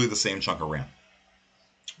literally the same chunk of RAM.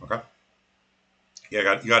 Okay? You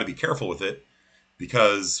got to be careful with it,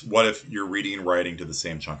 because what if you're reading and writing to the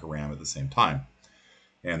same chunk of RAM at the same time?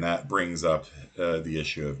 And that brings up the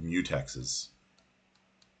issue of mutexes.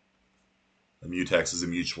 A mutex is a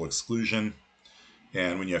mutual exclusion.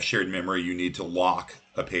 And when you have shared memory, you need to lock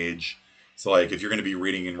a page. So like if you're going to be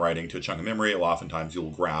reading and writing to a chunk of memory, oftentimes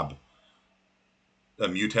you'll grab a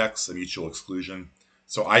mutex, a mutual exclusion.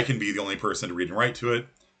 So I can be the only person to read and write to it.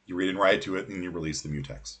 You read and write to it, and you release the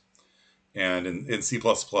mutex. And in C++,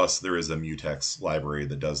 there is a mutex library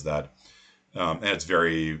that does that. And it's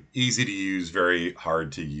very easy to use, very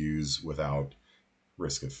hard to use without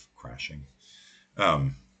risk of crashing.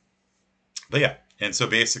 But yeah, and so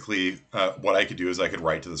basically what I could do is I could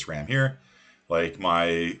write to this RAM here, like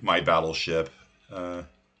my battleship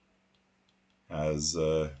has,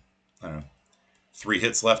 I don't know, 3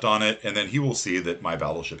 hits left on it, and then he will see that my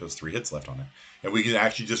battleship has 3 hits left on it. And we can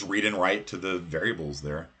actually just read and write to the variables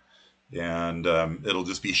there and it'll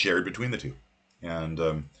just be shared between the two. And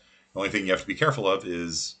the only thing you have to be careful of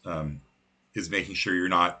is making sure you're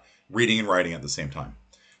not reading and writing at the same time.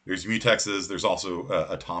 There's mutexes. There's also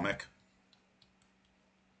atomic.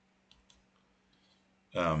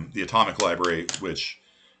 The atomic library, which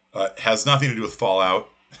has nothing to do with Fallout.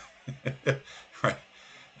 Right.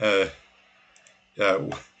 Uh, uh,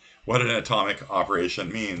 what an atomic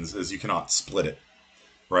operation means is you cannot split it,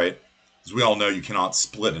 right? As we all know, you cannot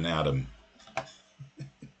split an atom.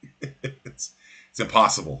 It's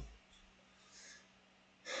impossible.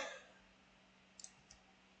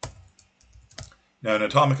 Now, an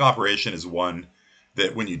atomic operation is one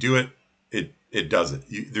that when you do it, it does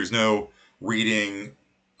it. There's no reading,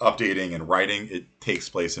 updating, and writing. It takes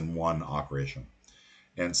place in one operation.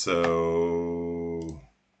 And so,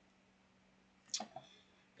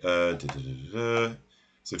 da, da, da,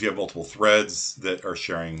 so if you have multiple threads that are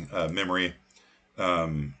sharing memory,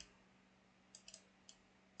 um,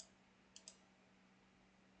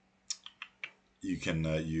 you can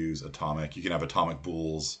use atomic. You can have atomic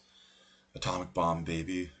bools, atomic bomb,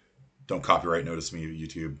 baby. Don't copyright notice me,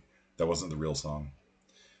 YouTube. That wasn't the real song.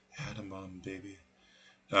 Atom bomb, baby.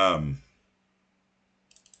 Um,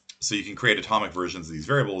 so you can create atomic versions of these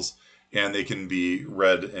variables, and they can be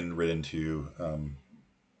read and written to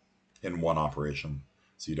in one operation.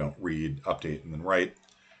 So you don't read, update, and then write.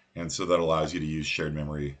 And so that allows you to use shared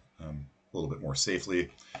memory a little bit more safely.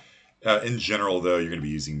 In general, though, you're going to be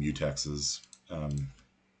using mutexes,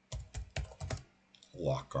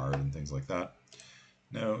 lock guard, and things like that.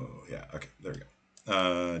 No, yeah, okay, there we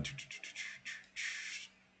go.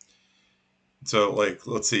 So, like,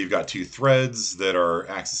 let's say you've got two threads that are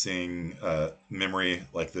accessing memory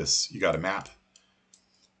like this. You got a map,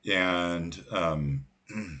 and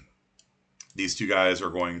these two guys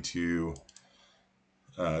are going to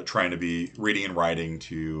trying to be reading and writing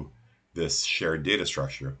to this shared data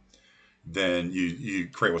structure. Then you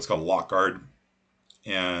create what's called a lock guard,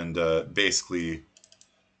 and basically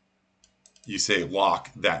you say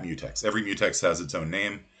lock that mutex. Every mutex has its own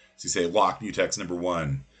name, so you say lock mutex number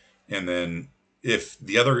one, and then if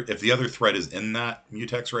the other thread is in that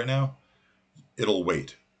mutex right now, it'll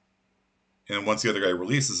wait, and once the other guy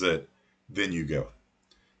releases it, then you go.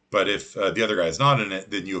 But if the other guy is not in it,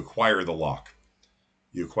 then you acquire the lock.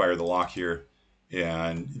 You acquire the lock here,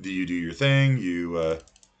 and you do your thing. You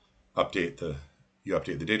update the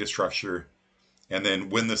data structure, and then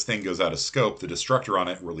when this thing goes out of scope, the destructor on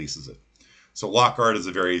it releases it. So lockguard is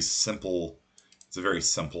a very simple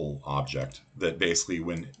object that basically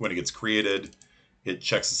when it gets created, it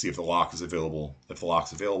checks to see if the lock is available. If the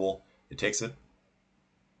lock's available, it takes it.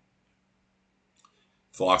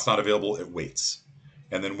 If the lock's not available, it waits.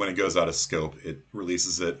 And then when it goes out of scope, it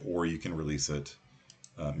releases it, or you can release it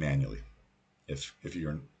manually. If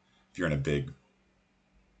you're in a big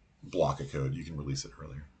block of code, you can release it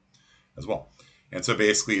earlier as well. And so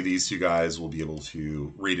basically, these two guys will be able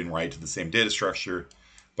to read and write to the same data structure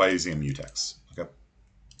by using a mutex. Okay.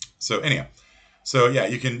 So anyhow, so yeah,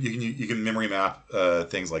 you can memory map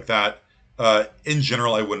things like that. In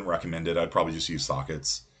general, I wouldn't recommend it. I'd probably just use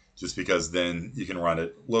sockets, just because then you can run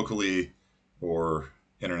it locally or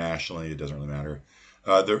internationally. It doesn't really matter.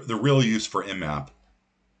 The real use for mmap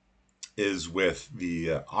is with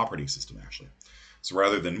the operating system, actually. So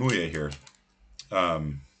rather than Muya here,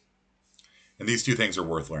 and these two things are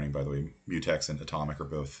worth learning, by the way. Mutex and atomic are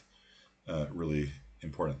both really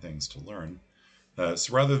important things to learn.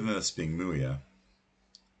 So rather than this being Muya,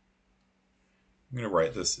 I'm going to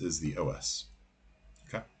write this as the OS.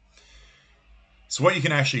 Okay. So what you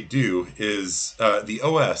can actually do is the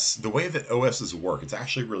OS, the way that OSs work, it's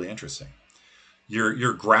actually really interesting.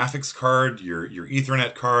 Your graphics card, your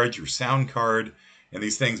Ethernet card, your sound card, and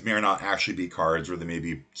these things may or not actually be cards, or they may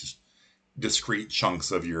be just discrete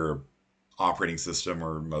chunks of your operating system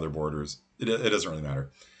or motherboard, or it doesn't really matter.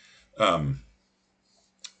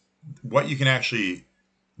 What you can actually,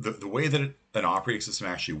 the way that an operating system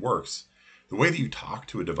actually works, the way that you talk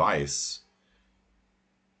to a device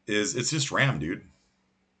is it's just RAM, dude.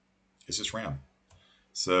 It's just RAM.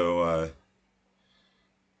 So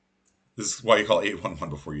this is why you call 811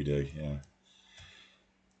 before you dig. Yeah.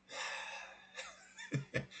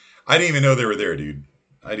 I didn't even know they were there, dude.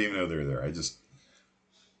 I didn't even know they were there. I just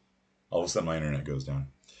all of a sudden my internet goes down.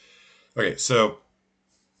 Okay, so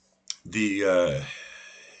the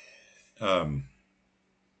the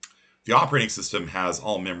operating system has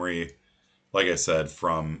all memory, like I said,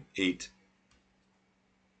 from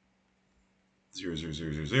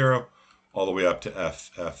 80000 all the way up to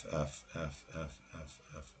F.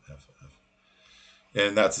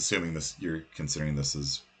 And that's assuming this you're considering this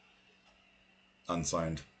as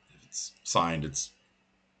unsigned. It's signed. It's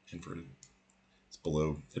inverted. It's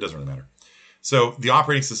below. It doesn't really matter. So the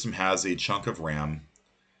operating system has a chunk of RAM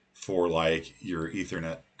for like your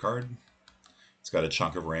Ethernet card. It's got a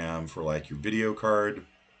chunk of RAM for like your video card,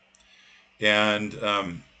 and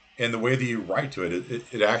the way that you write to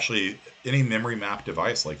it actually, any memory map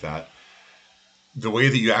device like that, the way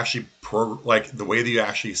that you actually the way that you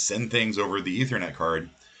actually send things over the Ethernet card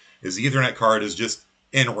is the Ethernet card is just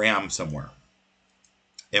in RAM somewhere,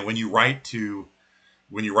 and when you write to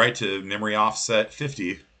memory offset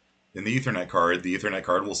 50 in the Ethernet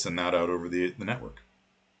card will send that out over the network.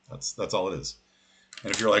 That's all it is.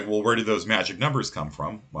 And if you're like, well, where did those magic numbers come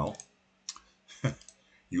from? Well,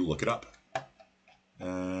 you look it up. I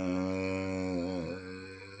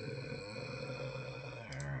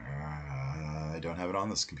don't have it on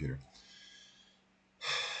this computer.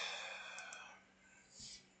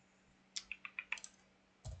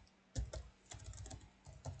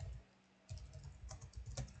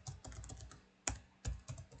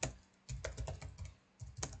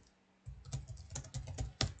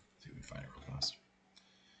 See if we can find it real fast.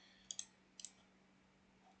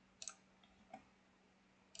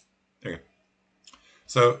 There you go.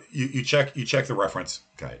 So you check the reference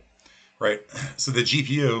guide, right? So the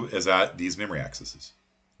GPU is at these memory accesses,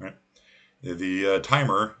 right? The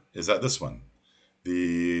timer is at this one.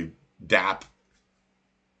 The DAP,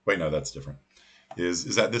 wait, no, that's different.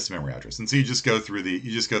 Is at this memory address, and so you just go through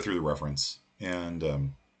the reference, and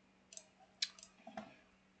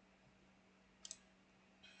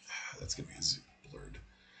that's gonna be blurred.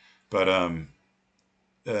 But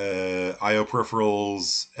IO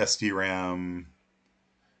peripherals, SDRAM.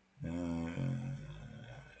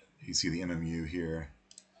 You see the MMU here.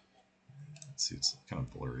 Let's see, it's kind of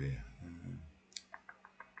blurry.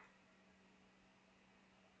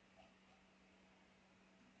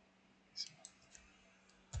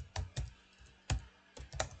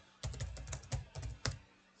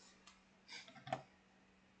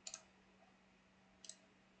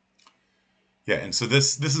 Yeah, and so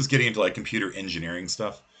this is getting into like computer engineering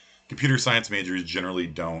stuff. Computer science majors generally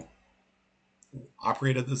don't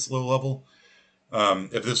operate at this low level.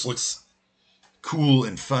 If this looks cool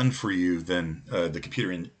and fun for you, then the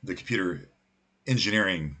computer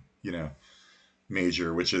engineering,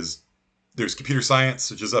 major, which is, there's computer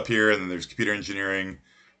science, which is up here, and then there's computer engineering, and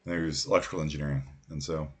there's electrical engineering, and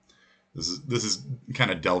so this is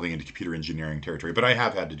kind of delving into computer engineering territory. But I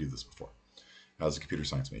have had to do this before as a computer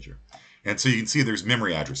science major, and so you can see there's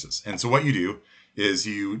memory addresses, and so what you do is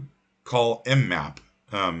you call mmap.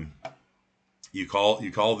 You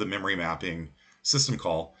call the memory mapping system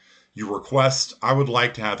call. You request, I would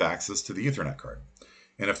like to have access to the Ethernet card.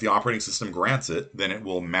 And if the operating system grants it, then it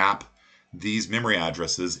will map these memory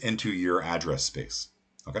addresses into your address space.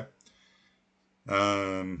 Okay.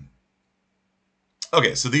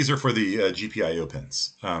 Okay, so these are for the GPIO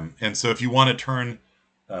pins. And so if you want to turn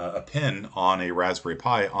a pin on a Raspberry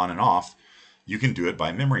Pi on and off, you can do it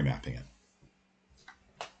by memory mapping it.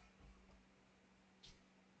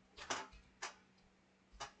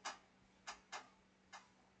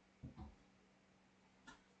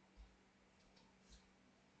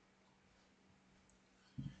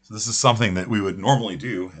 So this is something that we would normally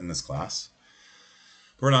do in this class.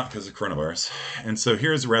 But we're not because of coronavirus. And so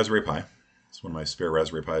here's a Raspberry Pi. It's one of my spare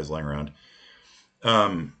Raspberry Pis lying around.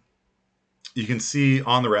 You can see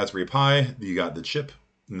on the Raspberry Pi, you got the chip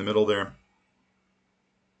in the middle there.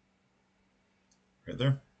 Right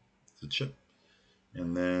there. It's a chip.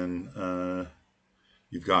 And then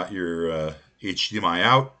you've got your HDMI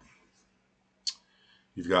out.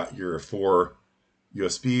 You've got your 4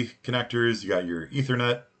 USB connectors. You got your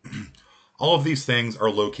Ethernet. All of these things are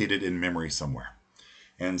located in memory somewhere.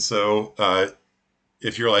 And so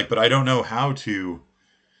if you're like, but I don't know how to,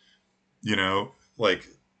 like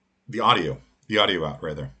the audio out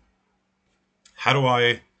right there. How do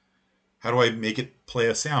I make it play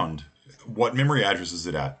a sound? What memory address is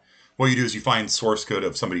it at? What you do is you find source code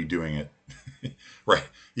of somebody doing it. Right.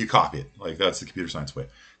 You copy it. Like, that's the computer science way.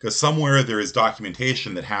 Because somewhere there is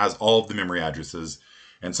documentation that has all of the memory addresses,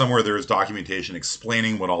 and somewhere there is documentation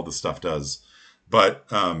explaining what all this stuff does. But,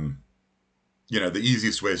 the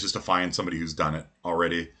easiest way is just to find somebody who's done it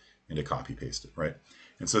already and to copy paste it, right?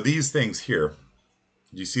 And so these things here,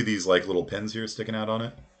 do you see these like little pins here sticking out on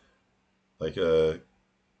it? Like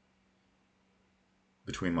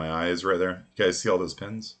between my eyes right there. You guys see all those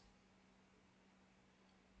pins?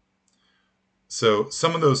 So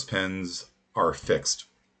some of those pins are fixed.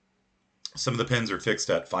 Some of the pins are fixed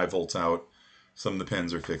at 5 volts out. Some of the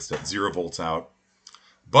pins are fixed at 0 volts out.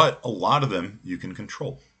 But a lot of them you can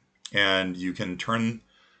control. And you can turn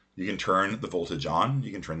You can turn the voltage on,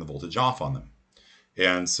 you can turn the voltage off on them.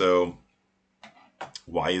 And so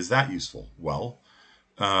why is that useful? Well,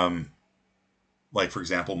 like for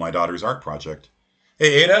example, my daughter's art project.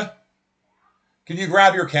 Hey, Ada, can you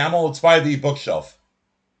grab your camel? It's by the bookshelf.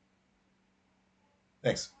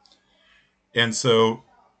 Thanks. And so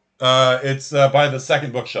it's by the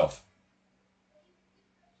second bookshelf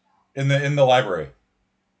in the library.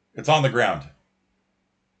 It's on the ground.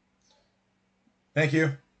 Thank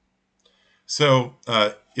you. So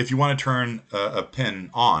if you want to turn a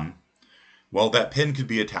pin on, well, that pin could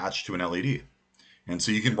be attached to an LED, and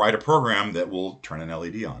so you can write a program that will turn an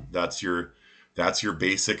LED on. That's your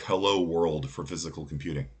basic hello world for physical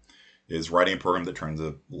computing, is writing a program that turns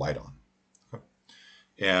a light on.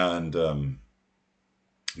 And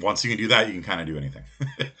once you can do that, you can kind of do anything.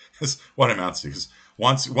 That's what it amounts to. Because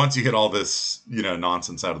once you get all this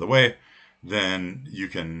nonsense out of the way, then you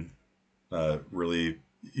can really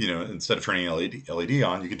instead of turning an LED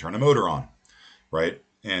on, you can turn a motor on, right?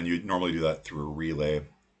 And you normally do that through a relay,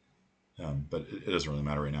 but it doesn't really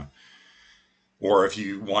matter right now. Or if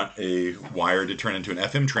you want a wire to turn into an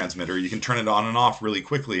FM transmitter, you can turn it on and off really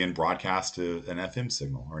quickly and broadcast to an FM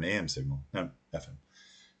signal or an AM signal. No, FM.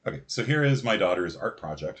 Okay, so here is my daughter's art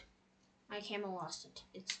project. My camel lost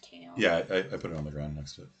its tail. Yeah, I put it on the ground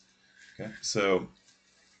next to it. Okay, so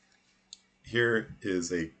here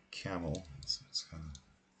is a camel. It's kind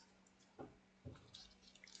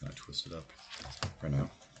of twisted up right now.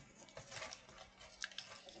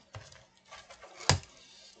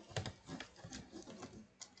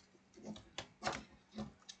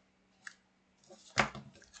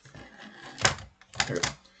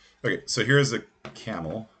 Okay, so here's a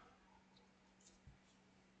camel.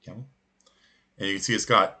 And you can see it's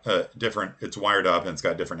got it's wired up and it's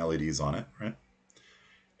got different LEDs on it, right?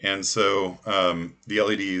 And so the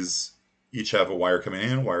LEDs each have a wire coming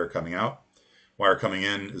in, wire coming out. Wire coming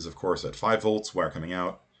in is, of course, at 5 volts. Wire coming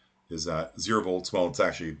out is at 0 volts. Well, it's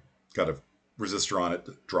actually got a resistor on it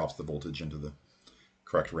that drops the voltage into the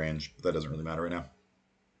correct range, but that doesn't really matter right now.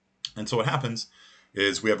 And so what happens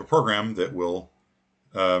is we have a program that will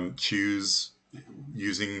choose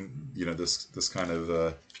using this kind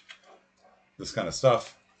of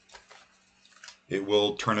stuff. It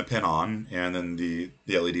will turn a pin on, and then the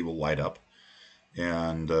LED will light up,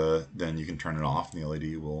 and then you can turn it off, and the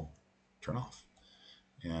LED will turn off.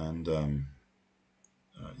 And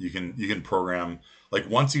you can program, like,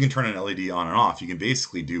 once you can turn an LED on and off, you can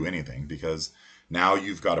basically do anything, because now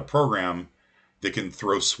you've got a program that can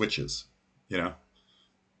throw switches,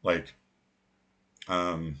 like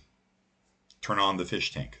turn on the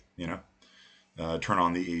fish tank, turn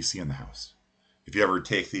on the AC in the house. If you ever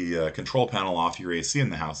take the control panel off your AC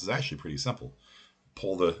in the house, it's actually pretty simple.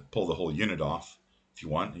 Pull the whole unit off if you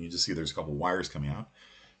want, and you just see there's a couple wires coming out.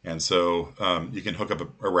 And so you can hook up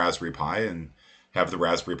a Raspberry Pi and have the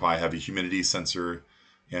Raspberry Pi have a humidity sensor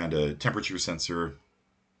and a temperature sensor,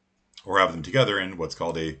 or have them together in what's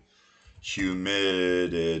called a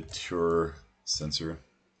humiditor sensor,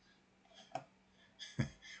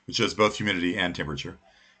 which has both humidity and temperature.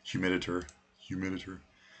 Humiditor.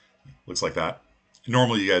 Looks like that.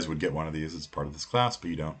 Normally you guys would get one of these as part of this class,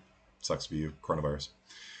 but you don't. Sucks for you, coronavirus.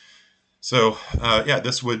 So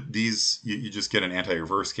you just get an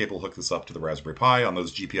anti-reverse cable, hook this up to the Raspberry Pi on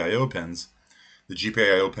those GPIO pins. The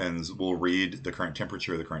GPIO pins will read the current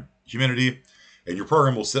temperature, the current humidity, and your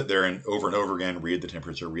program will sit there and over again read the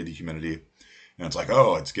temperature, read the humidity, and it's like,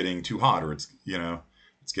 oh, it's getting too hot, or it's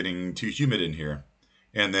getting too humid in here.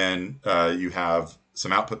 And then you have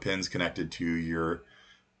some output pins connected to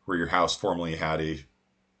where your house formerly had a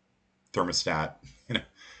thermostat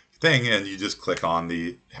thing, and you just click on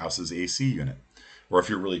the house's AC unit. Or if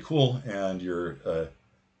you're really cool and you're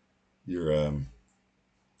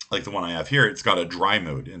like the one I have here, it's got a dry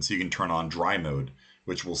mode, and so you can turn on dry mode,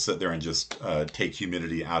 which will sit there and just take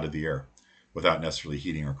humidity out of the air without necessarily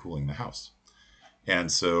heating or cooling the house.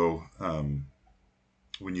 And so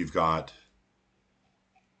when you've got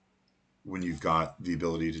the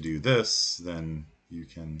ability to do this, then you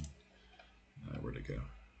can where'd it go?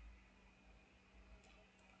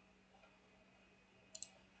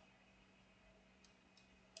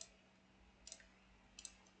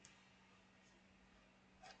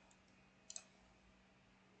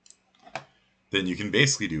 Then you can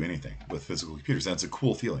basically do anything with physical computers. And it's a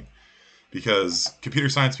cool feeling, because computer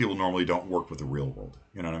science people normally don't work with the real world.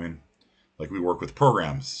 You know what I mean? Like, we work with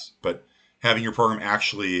programs, but having your program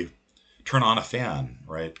actually turn on a fan,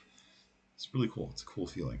 right? It's really cool. It's a cool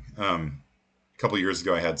feeling. A couple of years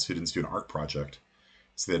ago, I had students do an art project.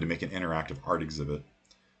 So they had to make an interactive art exhibit.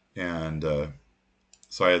 And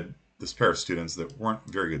so I had this pair of students that weren't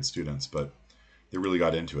very good students, but they really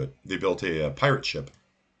got into it. They built a pirate ship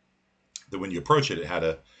that when you approach it, it had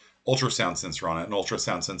a ultrasound sensor on it. An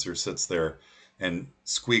ultrasound sensor sits there and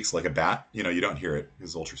squeaks like a bat. You know, you don't hear it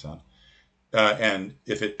because ultrasound. And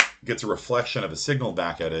if it gets a reflection of a signal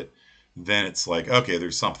back at it, then it's like, okay,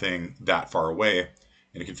 there's something that far away,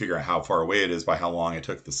 and it can figure out how far away it is by how long it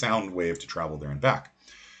took the sound wave to travel there and back.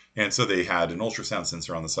 And so they had an ultrasound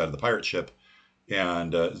sensor on the side of the pirate ship,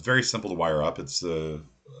 and it's very simple to wire up. It's a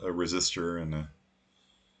resistor and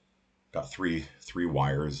got three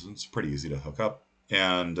wires. It's pretty easy to hook up.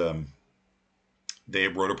 And they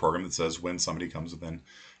wrote a program that says when somebody comes within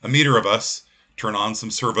a meter of us, turn on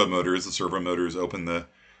some servo motors. The servo motors open the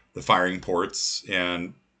firing ports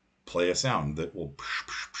and play a sound that will.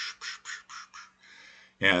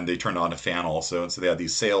 And they turned on a fan also. And so they had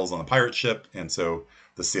these sails on the pirate ship. And so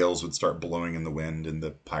the sails would start blowing in the wind and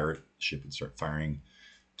the pirate ship would start firing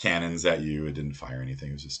cannons at you. It didn't fire anything.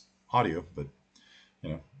 It was just audio. But, you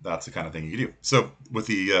know, that's the kind of thing you can do. So with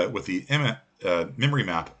the memory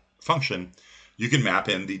map function, you can map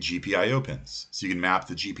in the GPIO pins. So you can map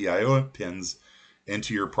the GPIO pins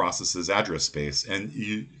into your process's address space, and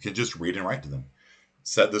you can just read and write to them.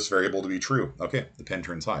 Set this variable to be true. Okay, the pin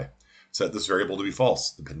turns high. Set this variable to be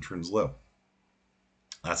false. The pin turns low.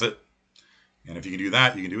 That's it. And if you can do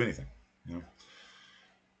that, you can do anything. You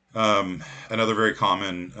know? Another very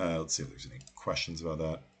common, let's see if there's any questions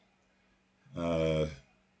about that.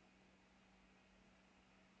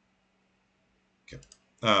 Okay.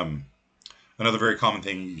 Another very common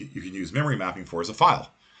thing you can use memory mapping for is a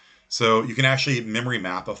file. So you can actually memory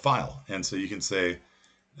map a file. And so you can say,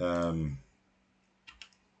 you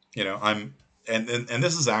know, and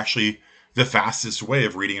this is actually the fastest way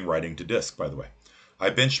of reading and writing to disk, by the way. I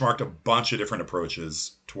benchmarked a bunch of different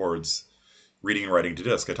approaches towards reading and writing to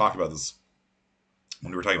disk. I talked about this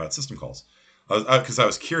when we were talking about system calls. Because I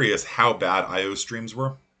was curious how bad I/O streams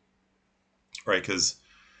were, right? Because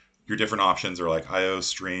your different options are like I/O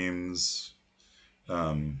streams,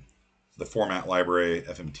 the format library,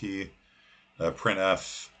 FMT,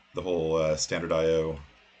 printf, the whole standard I/O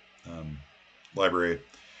library,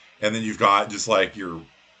 and then you've got just like your,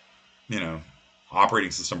 you know,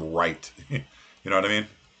 operating system write. You know what I mean?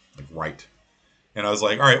 Like write. And I was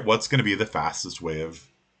like, all right, what's going to be the fastest way of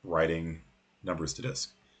writing numbers to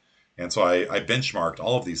disk? And so I benchmarked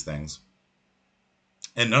all of these things,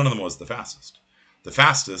 and none of them was the fastest. The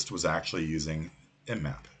fastest was actually using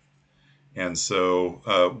mmap. And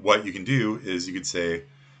so what you can do is you could say,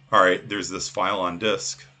 all right, there's this file on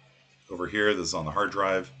disk over here. This is on the hard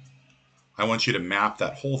drive. I want you to map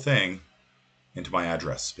that whole thing into my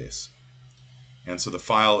address space. And so the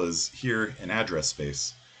file is here in address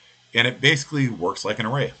space. And it basically works like an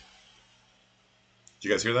array. Did you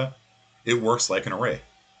guys hear that? It works like an array.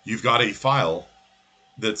 You've got a file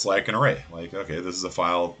that's like an array. Like, okay, this is a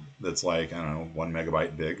file that's like, I don't know, 1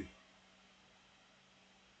 megabyte big.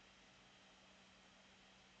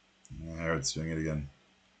 There, it's doing it again.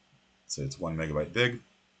 Say it's 1 megabyte big.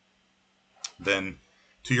 Then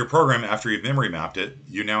to your program, after you've memory mapped it,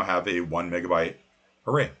 you now have a 1 megabyte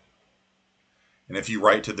array. And if you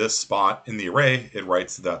write to this spot in the array, it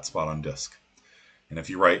writes to that spot on disk. And if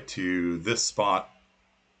you write to this spot,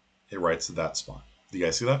 it writes to that spot. Do you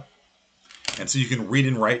guys see that? And so you can read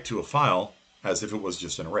and write to a file as if it was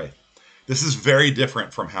just an array. This is very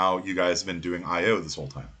different from how you guys have been doing I/O this whole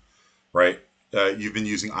time, right? You've been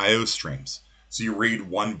using I/O streams. So you read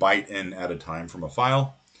 1 byte in at a time from a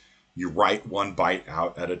file. You write 1 byte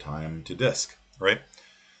out at a time to disk, right?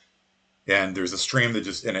 And there's a stream that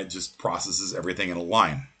just processes everything in a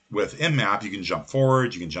line. With mmap, you can jump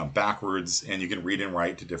forward, you can jump backwards, and you can read and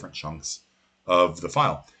write to different chunks of the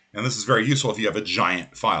file. And this is very useful if you have a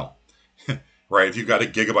giant file, right? If you've got a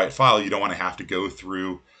gigabyte file, you don't want to have to go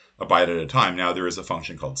through a byte at a time. Now there is a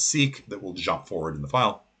function called seek that will jump forward in the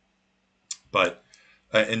file. But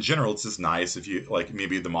in general, it's just nice if you, like,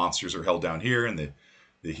 maybe the monsters are held down here and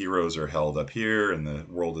the heroes are held up here and the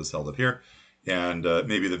world is held up here. And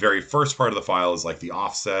maybe the very first part of the file is like the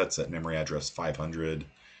offsets at memory address 500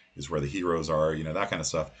 is where the heroes are, you know, that kind of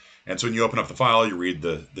stuff. And so when you open up the file, you read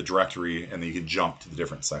the directory, and then you can jump to the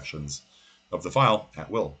different sections of the file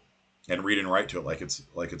at will and read and write to it like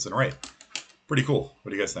it's an array. Pretty cool.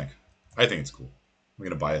 What do you guys think? I think it's cool. I'm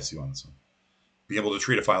going to bias you on this one. Be able to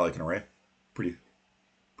treat a file like an array. Pretty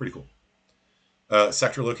cool.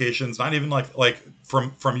 Sector locations, not even like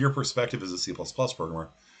from your perspective as a C++ programmer,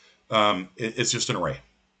 it's just an array.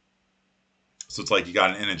 So it's like you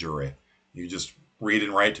got an integer array. You just read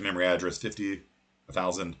and write to memory address 50,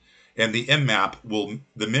 1000, and the mmap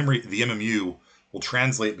the MMU will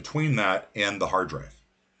translate between that and the hard drive.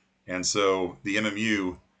 And so the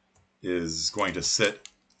MMU is going to sit,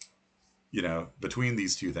 between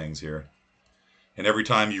these two things here. And every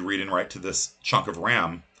time you read and write to this chunk of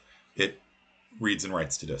RAM, it reads and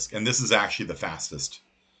writes to disk. And this is actually the fastest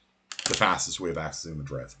way of accessing the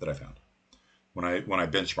drive that I found. When I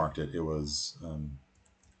benchmarked it, it was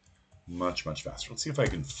much, much faster. Let's see if I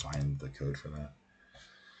can find the code for that.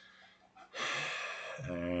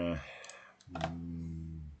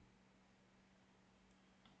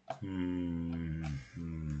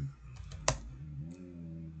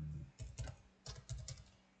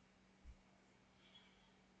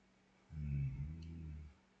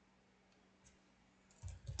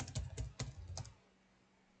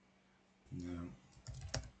 No.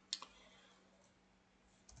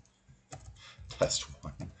 Test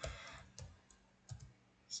one.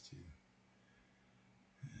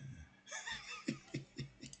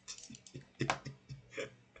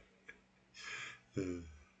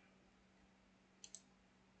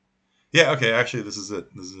 Yeah, okay, actually, this is it.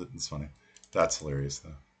 It's funny. That's hilarious,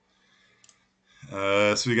 though.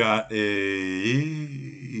 So we got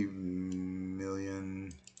a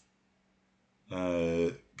million,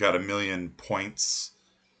 got a million points,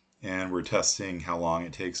 and we're testing how long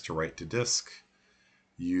it takes to write to disk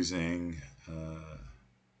using,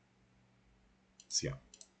 yeah.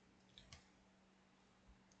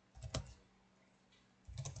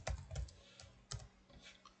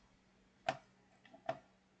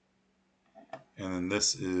 And then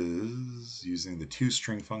this is using the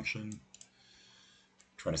toString function.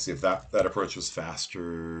 Trying to see if that approach was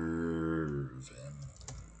faster. Vim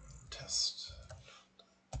test.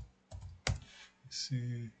 Let's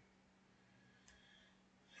see.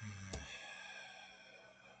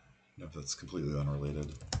 No, that's completely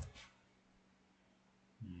unrelated.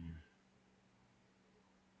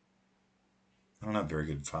 I don't have very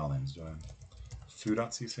good file names, do I?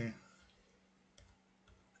 foo.cc?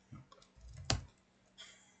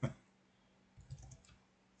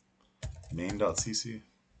 Main.cc?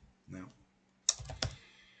 No.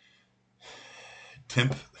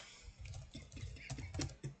 Temp?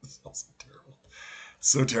 It's also terrible.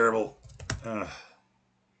 So terrible. All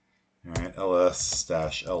right,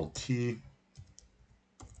 ls-lt.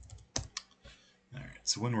 All right,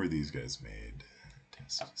 so when were these guys made?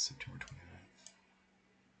 Test September 29th.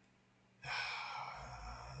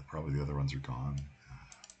 Probably the other ones are gone.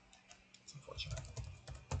 It's unfortunate.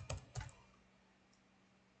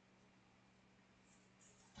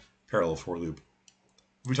 Parallel for loop.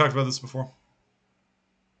 Have we talked about this before?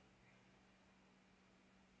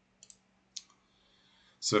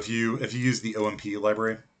 So if you use the OMP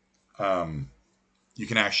library, you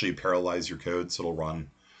can actually parallelize your code, so it'll run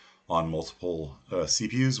on multiple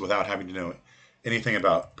CPUs without having to know anything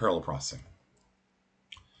about parallel processing.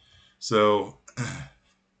 So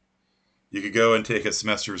you could go and take a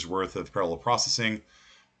semester's worth of parallel processing,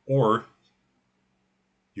 or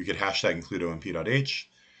you could hashtag include omp.h,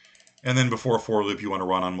 and then before a for loop you want to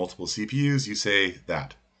run on multiple CPUs, you say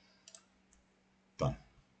that. Done.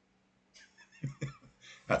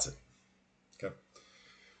 That's it. Okay.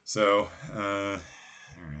 So, all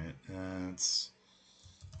right, it's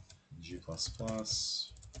G++,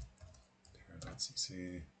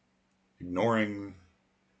 para.cc, ignoring,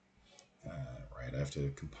 right, I have to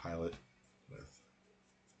compile it with,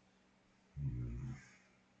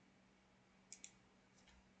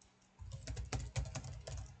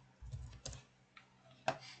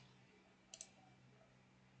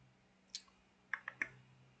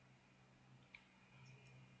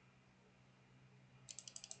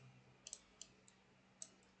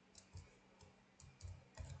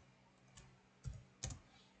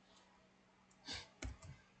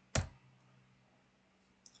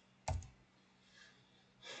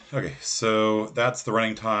 okay, so that's the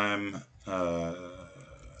running time. I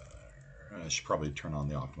should probably turn on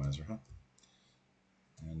the optimizer, huh?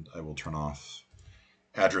 And I will turn off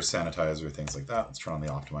address sanitizer, things like that. Let's turn on the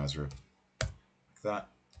optimizer like that.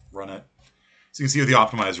 Run it. So you can see with the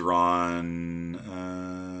optimizer on,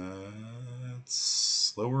 it's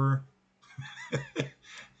slower.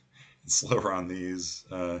 It's slower on these.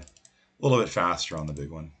 A little bit faster on the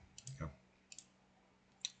big one. Okay.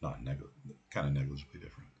 Not kind of negligibly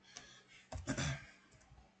different. That's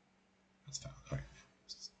fast. All right.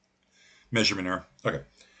 Measurement error. Okay.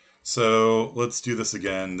 So let's do this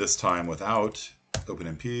again, this time without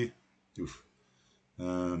OpenMP. Oof.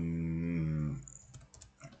 Let's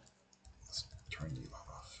turn you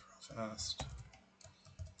off real fast.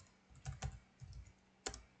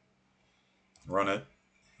 Run it,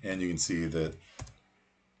 and you can see that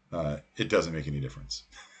it doesn't make any difference.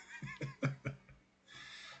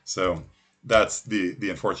 So that's the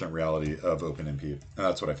unfortunate reality of OpenMP, and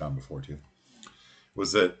that's what I found before too.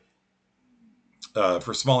 Was that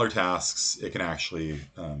for smaller tasks, it can actually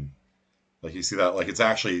like you see that like it's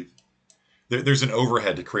actually there's an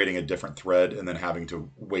overhead to creating a different thread and then having to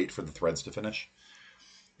wait for the threads to finish.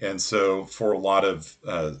 And so for a lot of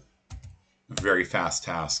very fast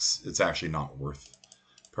tasks, it's actually not worth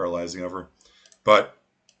parallelizing over. But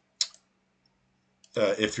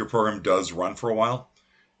if your program does run for a while,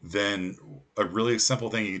 then a really simple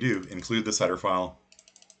thing you do, include this header file,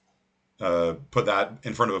 put that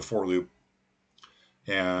in front of a for loop,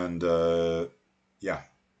 and yeah,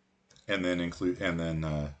 and then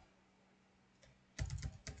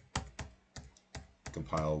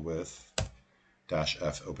compile with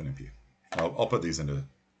 -f openmp. I'll put these into.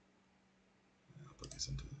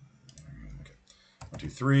 Okay. 1, 2,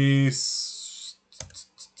 3.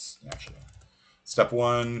 Actually, step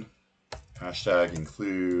 1, hashtag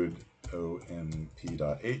include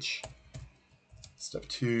omp.h. Step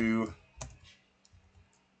 2,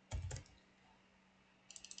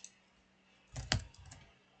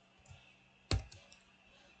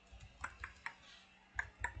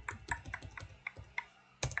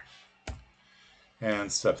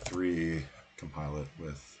 and step 3, compile it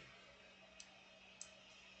with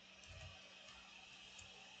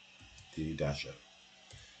the -f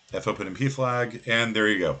openmp flag, and there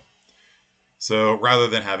you go. So rather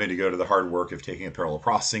than having to go to the hard work of taking a parallel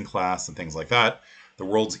processing class and things like that, the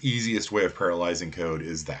world's easiest way of parallelizing code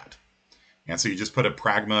is that. And so you just put a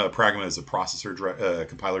pragma. A pragma is a processor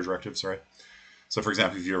compiler directive, sorry. So for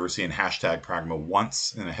example, if you've ever seen hashtag pragma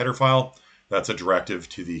once in a header file, that's a directive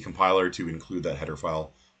to the compiler to include that header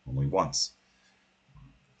file only once.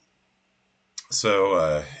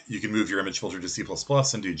 So you can move your image filter to C++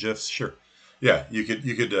 and do GIFs. Sure, yeah, you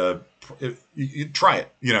could try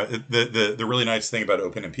it. You know, the really nice thing about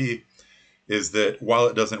OpenMP is that while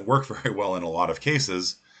it doesn't work very well in a lot of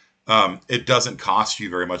cases, it doesn't cost you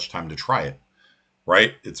very much time to try it.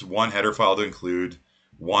 Right? It's one header file to include,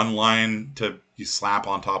 one line to you slap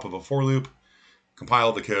on top of a for loop,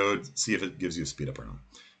 compile the code, see if it gives you a speed up or not.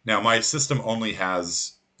 Now my system only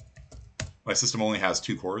has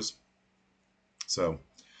 2 cores. So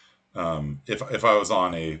if I was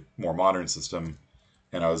on a more modern system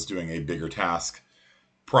and I was doing a bigger task,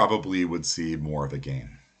 probably would see more of a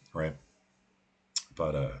gain, right?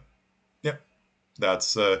 But yeah,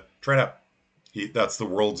 that's try it out. That's the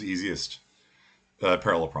world's easiest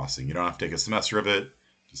parallel processing. You don't have to take a semester of it.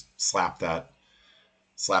 Just slap that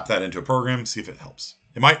into a program, see if it helps.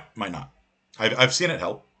 It might not. I've seen it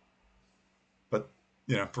help, but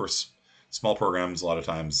you know, for small programs, a lot of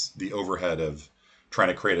times the overhead of trying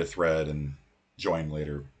to create a thread and join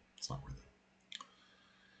later, it's not worth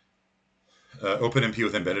it. OpenMP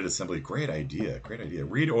with embedded assembly, great idea.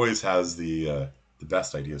 Reed always has the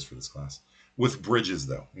best ideas for this class. With bridges,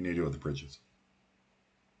 though, we need to do it with the bridges.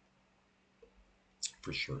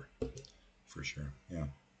 For sure, yeah.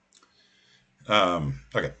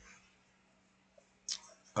 Okay.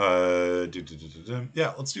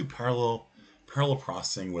 Yeah, let's do parallel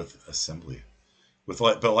processing with assembly,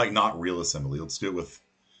 but not real assembly. Let's do it with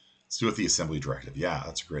the assembly directive. Yeah,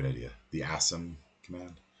 that's a great idea. The asm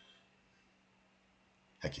command.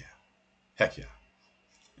 Heck yeah.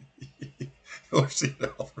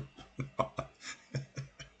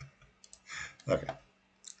 Okay.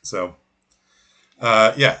 So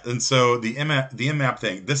yeah, and so the mmap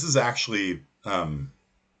thing. This is actually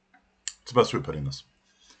it's the best way of putting this.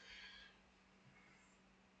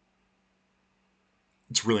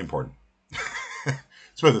 It's really important.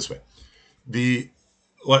 Let's put it this way: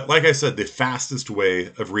 like I said, the fastest way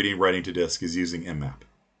of reading writing to disk is using mmap,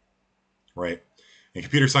 right? And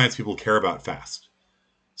computer science people care about fast,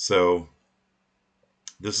 so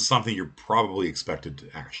this is something you're probably expected to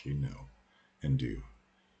actually know and do.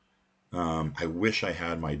 I wish I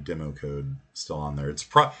had my demo code still on there. It's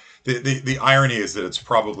the irony is that it's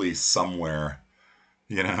probably somewhere,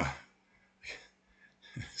 you know,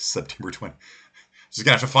 September 20. Just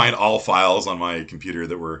gonna have to find all files on my computer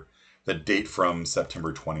that date from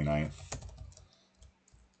September 29th.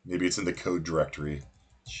 Maybe it's in the code directory.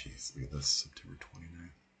 Jeez, look at this, September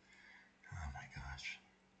 29th. Oh my gosh.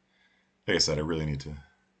 Like I said, I really need to,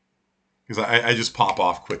 because I just pop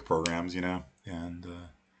off quick programs, you know, and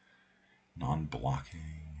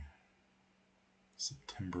non-blocking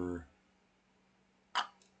September.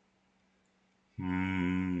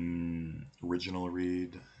 Original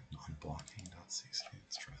read non-blocking.cc.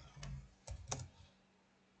 Let's try that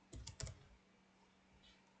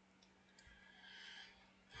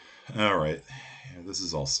one. All right, yeah, this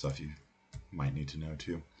is all stuff you might need to know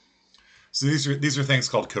too. So these are things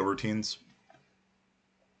called coroutines.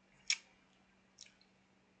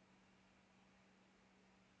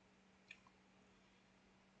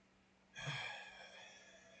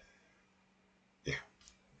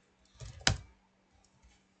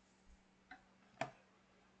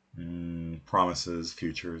 promises,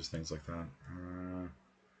 futures, things like that.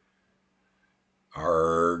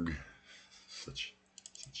 Arg. Such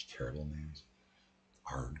terrible names.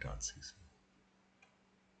 Arg.cc.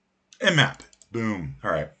 Mmap. Boom.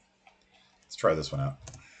 All right. Let's try this one out.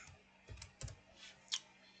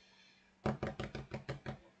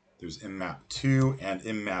 There's mmap 2 and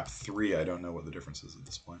mmap 3. I don't know what the difference is at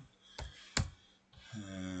this point. All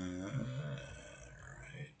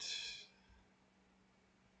right.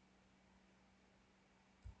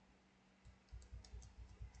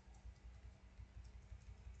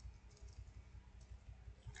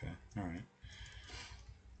 Okay. All right.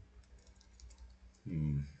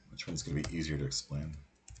 Which one's going to be easier to explain?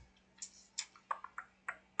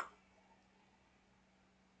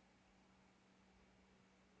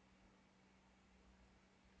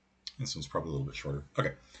 This one's probably a little bit shorter.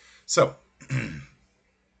 Okay, so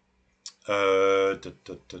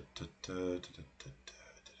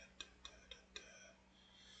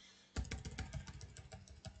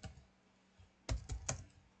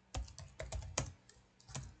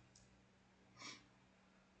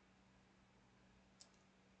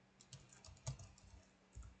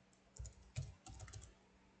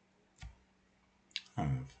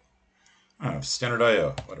I have standard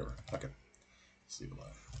IO, whatever. Okay, let's leave it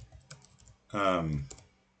alone.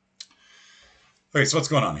 Okay, so what's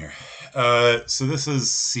going on here? So this is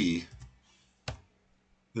C.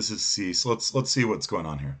 This is C. So let's see what's going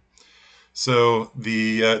on here. So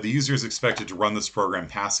the user is expected to run this program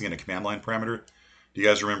passing in a command line parameter. Do you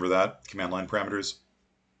guys remember that? Command line parameters?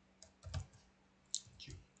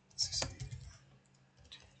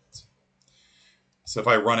 So if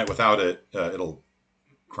I run it without it, it'll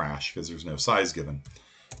crash because there's no size given,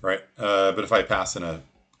 right? But if I pass in a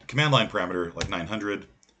command line parameter like 900,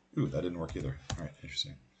 ooh, that didn't work either. All right,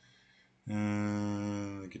 interesting.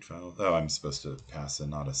 Get file. Oh, I'm supposed to pass in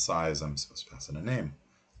not a size. I'm supposed to pass in a name.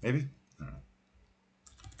 Maybe? I don't know.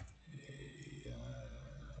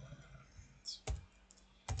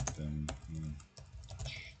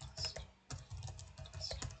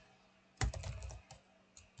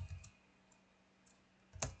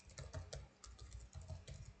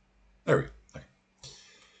 There we go. Okay.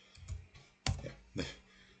 Yeah.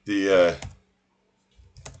 The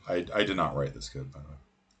I did not write this code, by the way.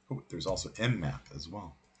 Oh, there's also mmap as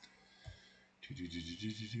well.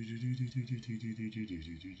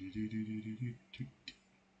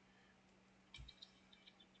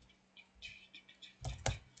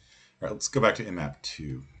 All right, let's go back to mmap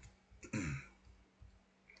 2.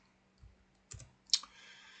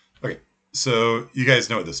 Okay, so you guys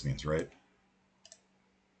know what this means, right?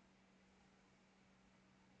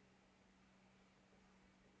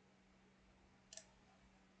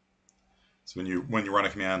 So when you run a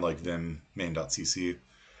command like vim main.cc,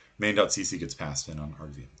 main.cc gets passed in on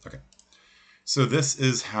argv. Okay. So this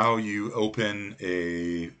is how you open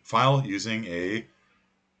a file using a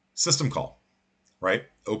system call, right?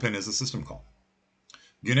 Open is a system call.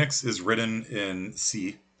 Unix is written in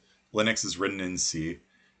C, Linux is written in C,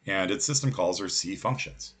 and its system calls are C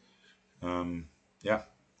functions. Yeah.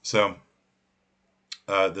 So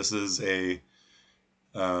this is a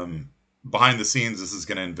behind the scenes. This is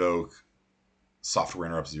going to invoke software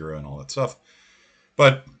interrupt 0 and all that stuff,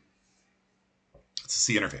 but it's a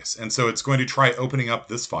C interface, and so it's going to try opening up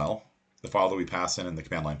this file, the file that we pass in the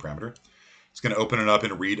command line parameter. It's going to open it up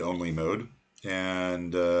in read-only mode,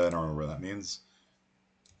 and I don't remember what that means.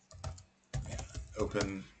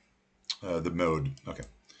 Open the mode. Okay.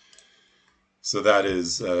 So that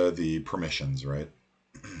is the permissions, right?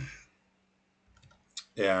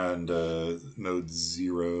 And mode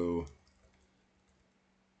 0.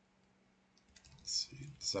 Let's see.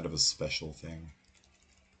 Does that have a special thing?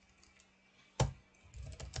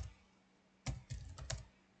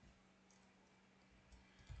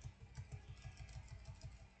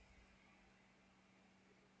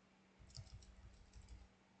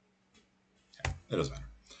 It doesn't matter.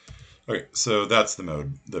 Okay, so that's the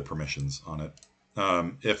mode, the permissions on it.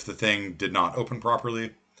 If the thing did not open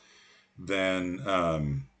properly, then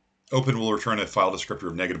open will return a file descriptor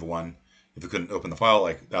of -1. If it couldn't open the file,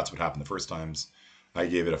 like that's what happened the first times. I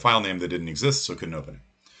gave it a file name that didn't exist, so it couldn't open it.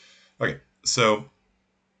 Okay, so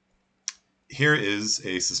here is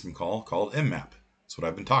a system call called mmap. That's what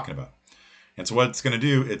I've been talking about. And so what it's going to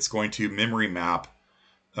do, it's going to memory map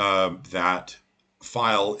that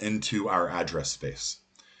file into our address space.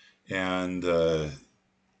 And that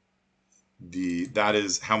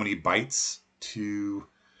is how many bytes to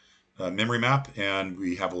memory map. And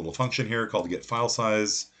we have a little function here called get file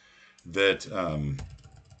size that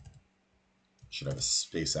should have a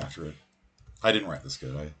space after it. I didn't write this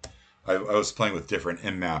code. I was playing with different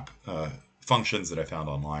mmap functions that I found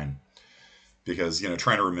online, because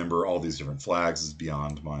trying to remember all these different flags is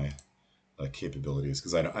beyond my capabilities,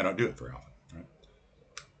 because I don't do it very often. Right?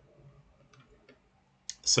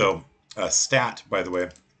 So stat, by the way,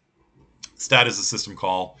 stat is a system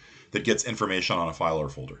call that gets information on a file or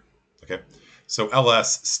folder. Okay, so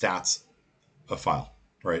ls stats a file,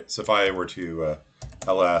 right? So if I were to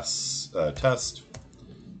ls test,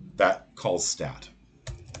 that calls stat.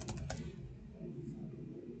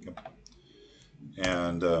 Okay.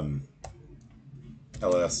 And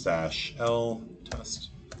ls-l test.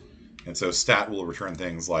 And so stat will return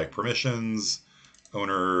things like permissions,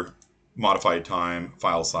 owner, modified time,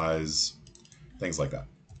 file size, things like that.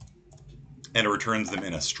 And it returns them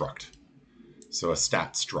in a struct. So a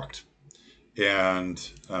stat struct. And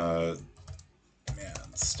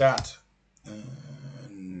stat,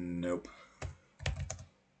 nope.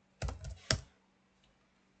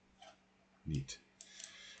 Neat.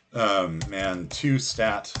 To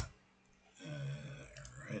stat,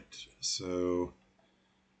 right, so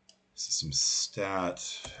system stat,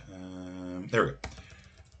 there we go.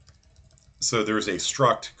 So there's a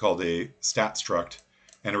struct called a stat struct,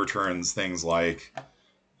 and it returns things like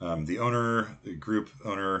the owner, the group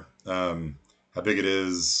owner, how big it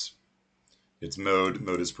is, its mode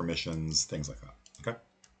is permissions, things like that. Okay.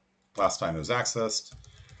 Last time it was accessed,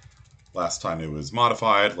 last time it was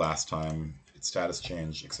modified, last time its status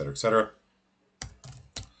changed, etc., etc.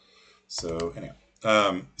 So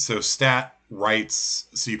anyhow, so stat writes,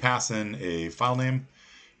 so you pass in a file name,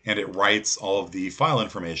 and it writes all of the file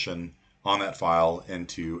information on that file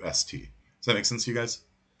into st. Does that make sense to you guys?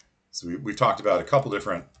 So we've talked about a couple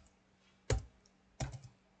different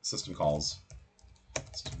system calls.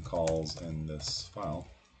 System calls in this file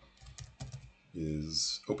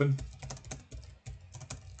is open.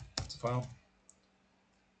 It's a file.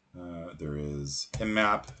 There is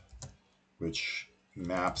mmap, which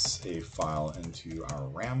maps a file into our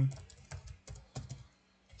RAM.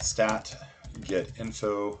 Stat, get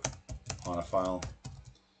info on a file.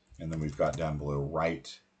 And then we've got down below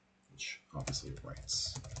write, which obviously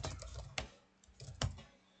writes to a file.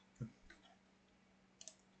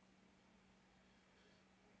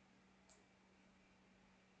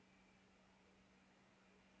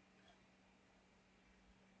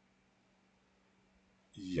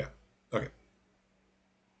 Yeah. Okay.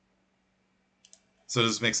 So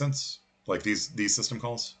does this make sense? Like these system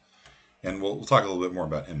calls? And we'll talk a little bit more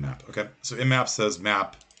about mmap. Okay. So mmap says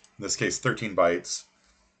map, in this case 13 bytes.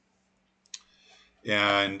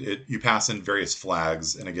 And you pass in various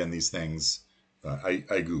flags. And again, these things I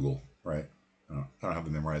Google, right? I don't have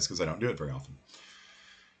them memorized because I don't do it very often.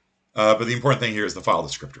 But the important thing here is the file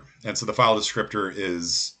descriptor. And so the file descriptor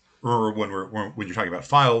is, remember when you're talking about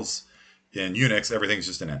files in Unix, everything's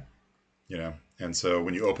just int, And so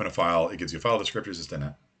when you open a file, it gives you a file descriptor, it's just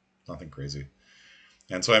int, nothing crazy.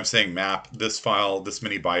 And so I'm saying map this file, this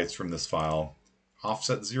many bytes from this file,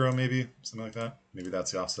 offset 0 maybe, something like that. Maybe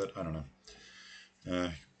that's the offset. I don't know. You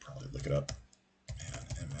can probably look it up.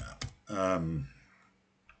 And mmap.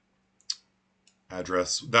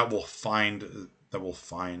 Address that will find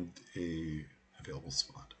a available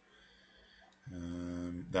spot.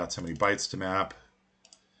 That's how many bytes to map.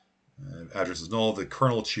 Address is null. The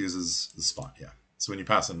kernel chooses the spot. Yeah. So when you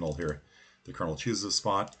pass in null here, the kernel chooses a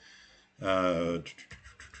spot.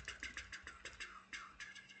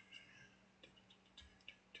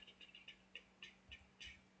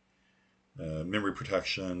 Memory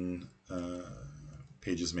protection.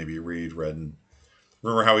 Pages may be read, read, and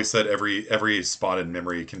remember how we said every spot in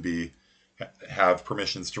memory can have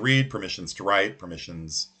permissions to read, permissions to write,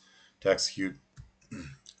 permissions to execute.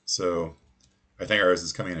 So I think ours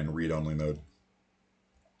is coming in read-only mode.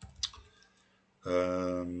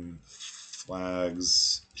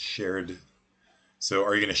 Flags shared. So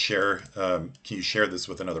are you going to share? Can you share this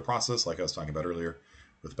with another process, like I was talking about earlier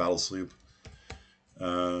with Battle Sloop?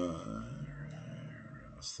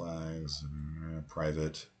 Flags,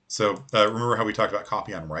 private. So remember how we talked about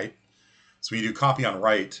copy on write? So when you do copy on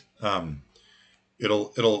write,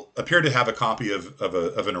 it'll appear to have a copy of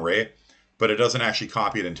an array, but it doesn't actually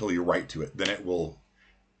copy it until you write to it. Then it will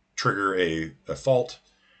trigger a fault.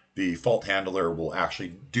 The fault handler will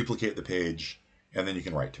actually duplicate the page, and then you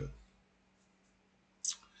can write to it.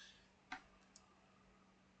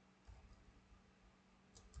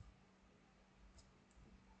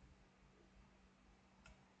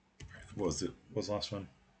 What was it? What was the last one?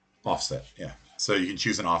 Offset. Yeah. So you can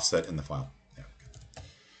choose an offset in the file. Yeah.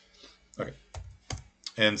 Okay.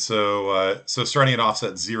 And so starting at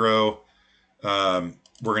offset 0, we're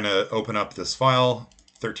going to open up this file,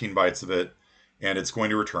 13 bytes of it, and it's going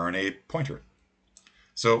to return a pointer.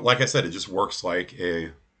 So like I said, it just works like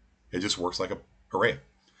a array.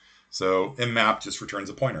 So mmap just returns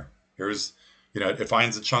a pointer. Here's, it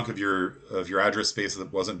finds a chunk of your address space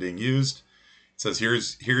that wasn't being used. It says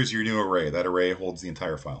here's your new array. That array holds the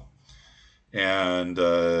entire file. And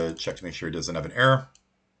check to make sure it doesn't have an error.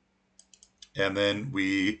 And then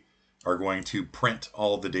we are going to print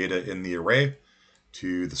all of the data in the array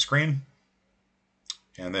to the screen.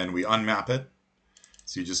 And then we unmap it.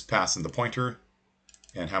 So you just pass in the pointer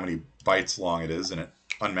and how many bytes long it is, and it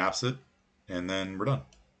unmaps it, and then we're done.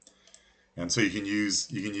 And so you can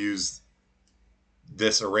use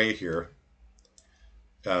this array here.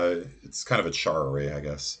 It's kind of a char array, I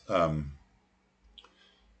guess. And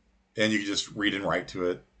you can just read and write to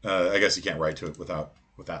it. I guess you can't write to it with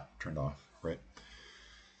that turned off, right?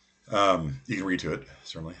 You can read to it,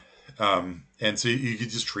 certainly. And so you could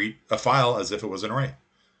just treat a file as if it was an array.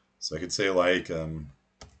 So I could say like,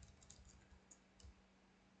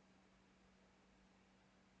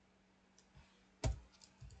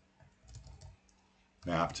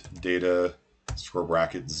 mapped data square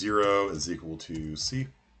bracket 0 is equal to C.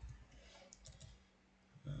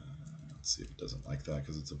 Let's see if it doesn't like that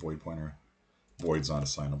because it's a void pointer. Void's not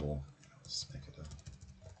assignable. Let's make it a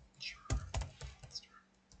char.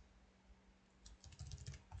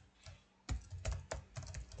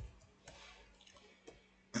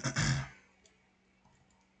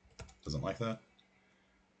 Doesn't like that.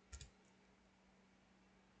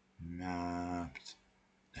 Mapped,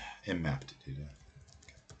 mapped data.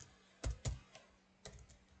 Okay.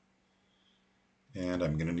 And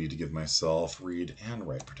I'm going to need to give myself read and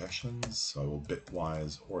write protections. So I will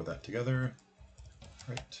bitwise OR that together.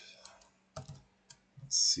 Right.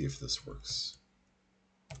 Let's see if this works.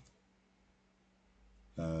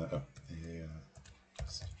 Okay.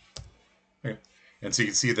 And so you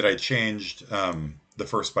can see that I changed the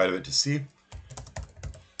first byte of it to C.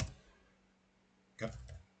 Okay.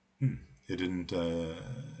 It didn't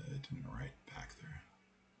write back there.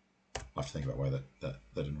 I'll have to think about why that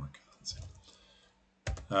didn't work. Let's see.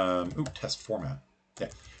 Test format. Yeah.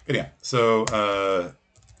 Anyhow, so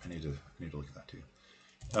I need to look at that too.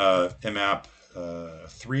 mmap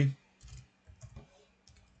 3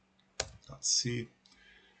 .c.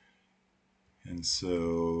 And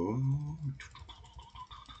so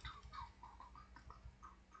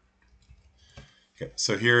okay,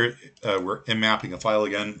 so here we're mapping a file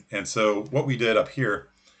again. And so what we did up here,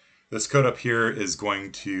 this code up here is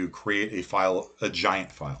going to create a file, a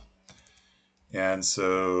giant file. And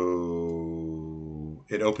so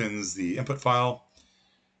it opens the input file.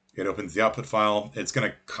 It opens the output file. It's going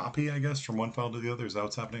to copy, I guess, from one file to the other. Is that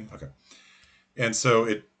what's happening? Okay. And so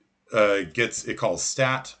it calls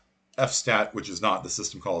stat, fstat, which is not the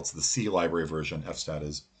system call. It's the C library version. Fstat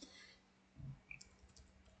is.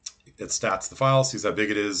 It stats the file, sees how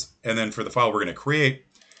big it is. And then for the file we're going to create,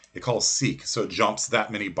 it calls seek. So it jumps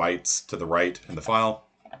that many bytes to the right in the file.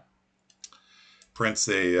 Prints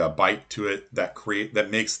a byte to it that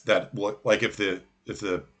makes that look like if the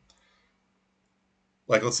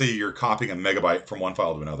like let's say you're copying a megabyte from one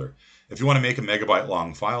file to another. If you want to make a megabyte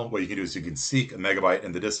long file, what you can do is you can seek a megabyte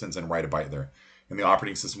in the distance and write a byte there. And the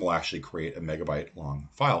operating system will actually create a megabyte long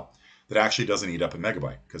file that actually doesn't eat up a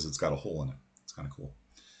megabyte because it's got a hole in it. It's kind of cool.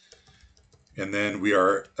 And then we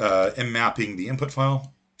are mapping the input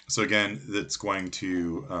file. So again, it's going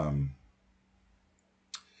to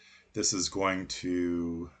this is going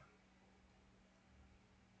to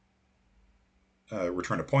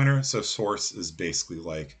return a pointer. So source is basically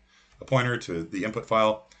like a pointer to the input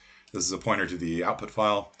file. This is a pointer to the output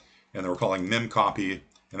file. And then we're calling memcopy,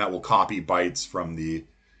 and that will copy bytes from the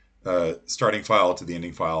starting file to the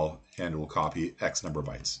ending file, and it will copy X number of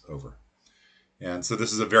bytes over. And so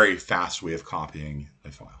this is a very fast way of copying a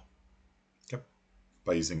file, okay,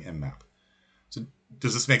 by using mmap. So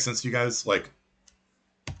does this make sense to you guys? Like,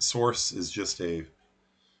 source is just a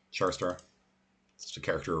char star. It's just a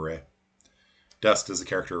character array. Dest is a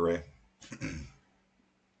character array.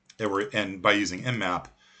 And by using mmap,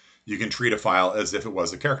 you can treat a file as if it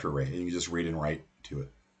was a character array, and you can just read and write to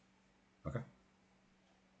it. Okay.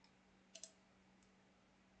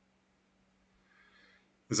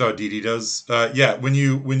 Is that what DD does? Yeah, when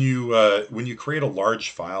you create a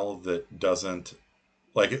large file that doesn't,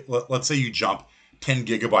 like, let's say you jump 10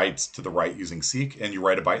 gigabytes to the right using seek and you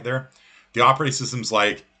write a byte there, the operating system's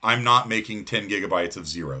like, I'm not making 10 gigabytes of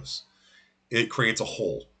zeros. It creates a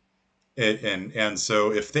hole. And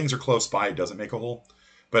so if things are close by, it doesn't make a hole.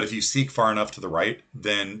 But if you seek far enough to the right,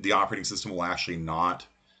 then the operating system will actually not.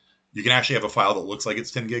 You can actually have a file that looks like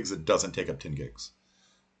it's 10 gigs that doesn't take up 10 gigs.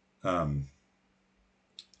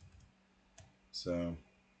 So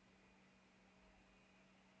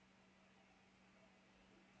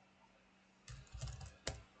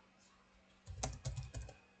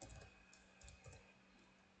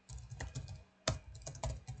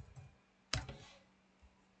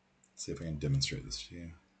Let's see if I can demonstrate this to you.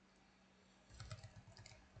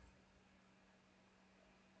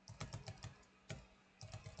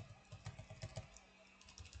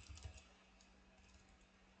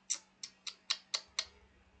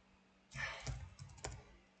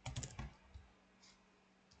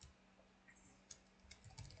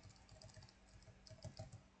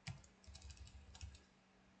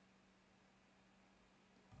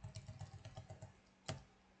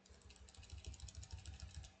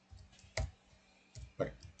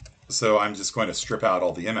 Okay. So I'm just going to strip out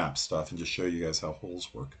all the IMAP stuff and just show you guys how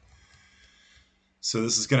holes work. So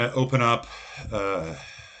this is going to open up,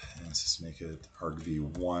 let's just make it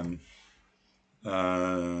argv1.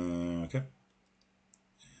 Okay. And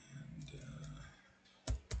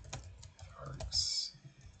args.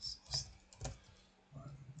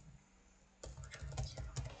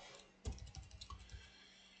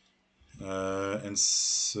 And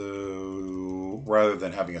so rather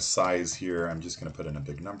than having a size here, I'm just going to put in a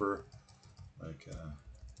big number. Like,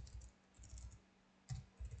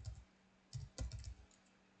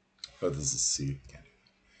 oh, this is C. Can't do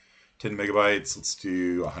that. 10 megabytes. Let's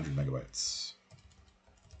do 100 megabytes.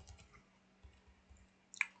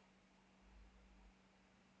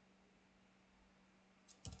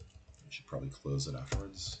 I should probably close it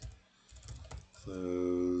afterwards.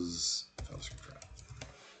 Close JavaScript wrap.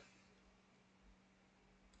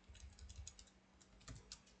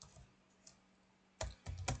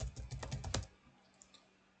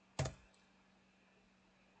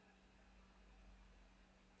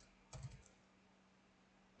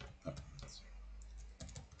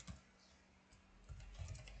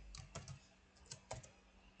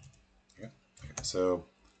 So,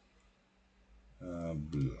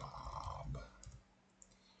 blob.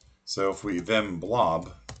 So if we vim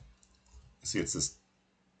blob, see it's this,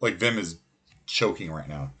 like Vim is choking right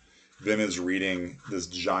now. Vim is reading this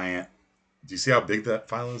giant, do you see how big that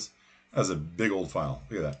file is? That's a big old file.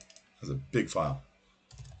 Look at that. That's a big file.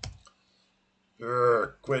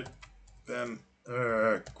 Quit. Vim.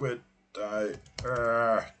 Quit. Die.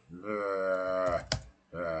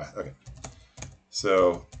 Okay.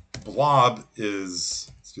 So blob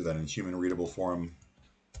is, let's do that in human readable form,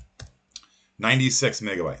 96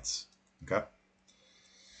 megabytes. Okay.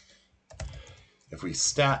 If we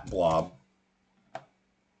stat blob,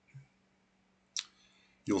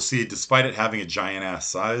 you'll see despite it having a giant ass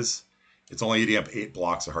size, it's only eating up 8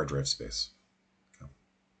 blocks of hard drive space. Okay.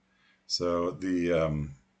 So the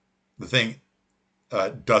thing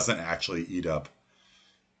doesn't actually eat up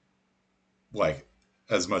like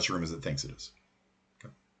as much room as it thinks it is.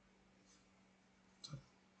 Okay. So,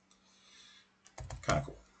 kind of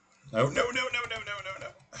cool. No.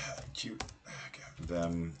 Cute. Okay.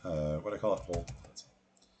 Then what do I call it? Hold.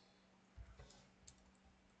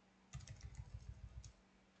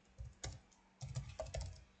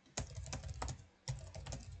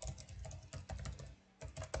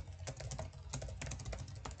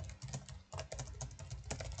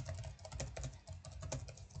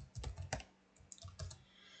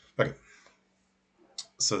 Okay.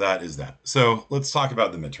 So that is that. So let's talk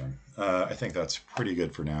about the midterm. I think that's pretty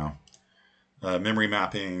good for now. Memory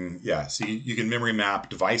mapping, yeah. So you can memory map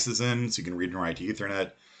devices in, so you can read and write to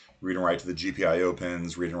Ethernet, read and write to the GPIO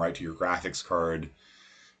pins, read and write to your graphics card.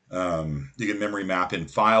 You can memory map in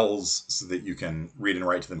files so that you can read and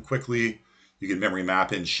write to them quickly. You can memory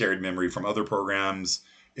map in shared memory from other programs.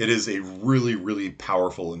 It is a really, really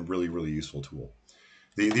powerful and really, really useful tool.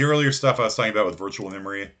 The earlier stuff I was talking about with virtual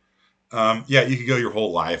memory, yeah, you could go your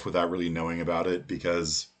whole life without really knowing about it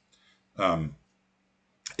because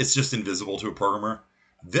it's just invisible to a programmer.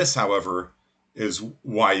 This, however, is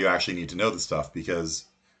why you actually need to know the stuff, because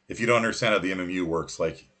if you don't understand how the MMU works,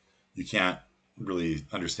 like you can't really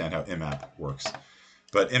understand how IMAP works.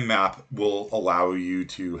 But IMAP will allow you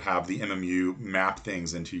to have the MMU map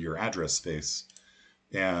things into your address space,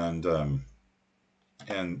 and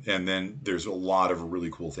then there's a lot of really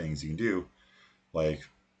cool things you can do, like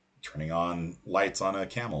turning on lights on a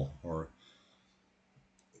camel or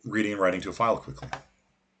reading and writing to a file quickly.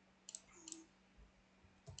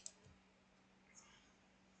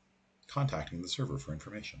 Contacting the server for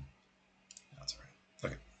information. That's right.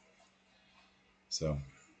 Okay. So,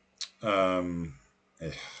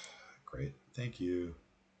 great. Thank you.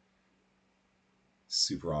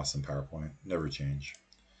 Super awesome PowerPoint. Never change.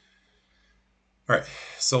 All right.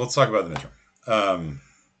 So let's talk about the midterm.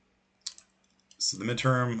 So the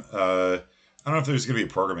midterm, I don't know if there's going to be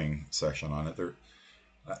a programming section on it there,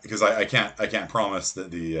 because I can't promise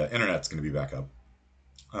that the internet's going to be back up.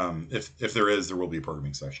 If there is, there will be a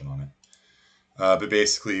programming section on it. But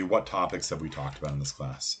basically, what topics have we talked about in this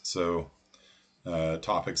class? So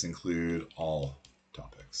Topics include all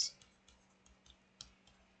topics.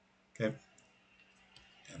 Okay.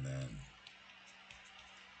 And then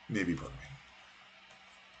maybe programming.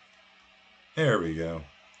 There we go.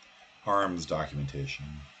 ARMS documentation.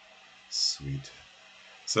 Sweet.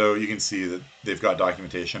 So you can see that they've got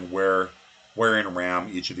documentation where in RAM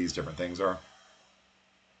each of these different things are.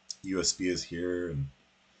 USB is here, and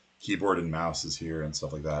keyboard and mouse is here, and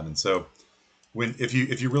stuff like that. And so if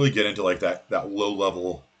you really get into like that low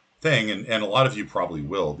level thing, and a lot of you probably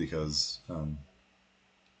will, because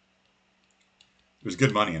there's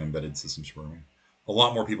good money in embedded systems programming. A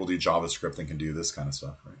lot more people do JavaScript than can do this kind of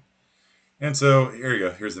stuff, right? And so here you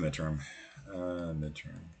go. Here's the midterm.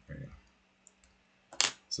 Midterm. There you go.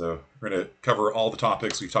 So we're going to cover all the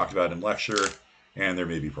topics we've talked about in lecture, and there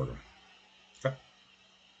may be programming. Okay.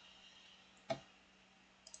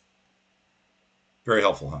 Very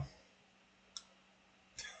helpful, huh?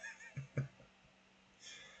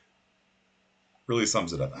 Really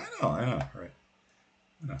sums it up. I know. Right.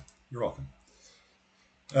 I know. You're welcome.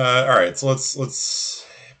 All right. So let's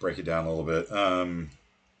break it down a little bit.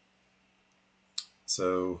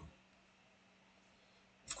 So,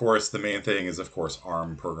 of course, the main thing is, of course,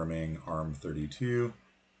 ARM programming, ARM32,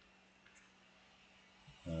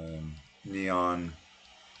 Neon.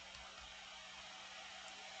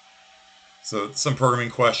 So some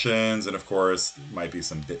programming questions, and of course, might be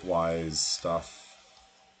some bitwise stuff.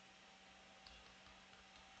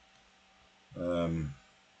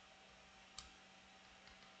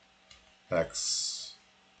 Hex,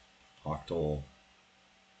 octal,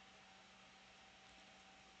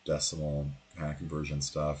 decimal, kind of conversion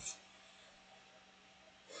stuff.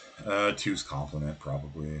 Two's complement,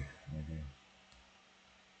 probably, maybe.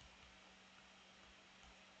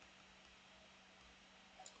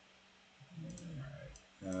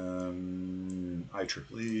 All right.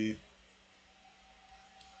 IEEE.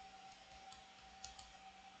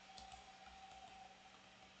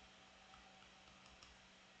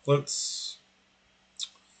 Floats.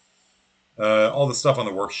 All the stuff on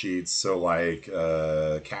the worksheets, so like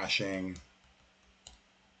caching,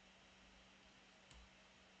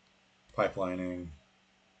 pipelining,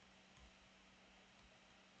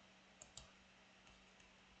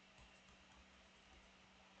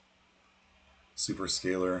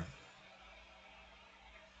 superscalar.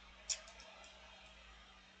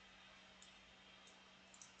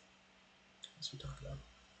 What we talked about?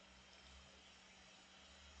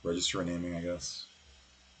 Register naming, I guess.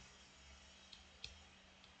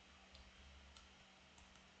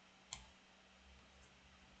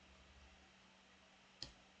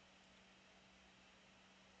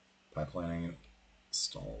 Pipelining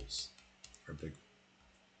stalls are big.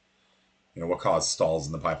 You know, what caused stalls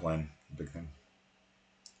in the pipeline? A big thing.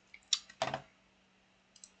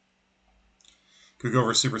 Could we go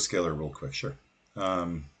over superscalar real quick? Sure.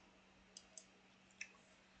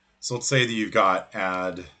 So let's say that you've got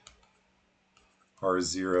add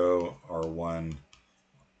R0, R1,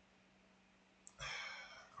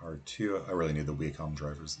 R2. I really need the Wacom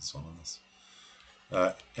drivers and so on this.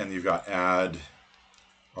 And you've got add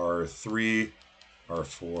R3,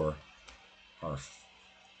 R4, R5.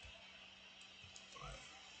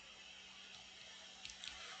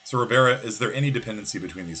 So Rivera, is there any dependency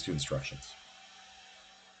between these two instructions?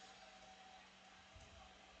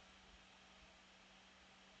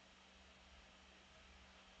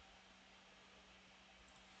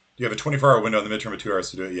 Do you have a 24-hour window in the midterm of 2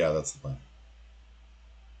 hours to do it? Yeah, that's the plan.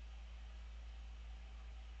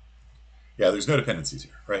 Yeah, there's no dependencies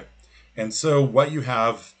here, right? And so what you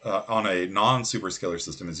have on a non-superscalar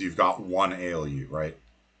system is you've got one ALU, right?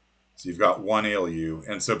 So you've got one ALU,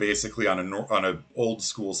 and so basically on an old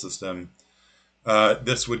school system,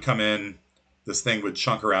 this would come in, this thing would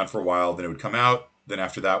chunk around for a while, then it would come out. Then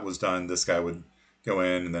after that was done, this guy would go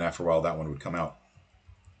in, and then after a while, that one would come out.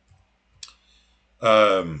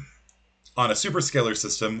 On a superscalar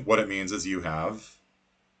system, what it means is you have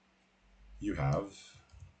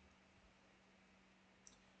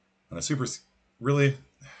on a really, oh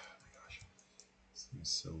my gosh, this seems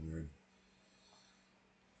so weird.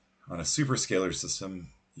 On a superscalar system,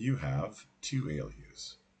 you have two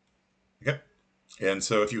ALUs. Okay, and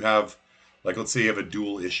so if you have, like, let's say you have a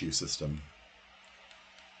dual issue system.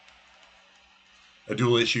 A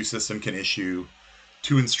dual issue system can issue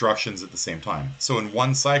two instructions at the same time. So in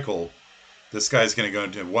one cycle, this guy's going to go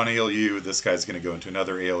into one ALU, this guy's going to go into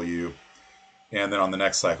another ALU, and then on the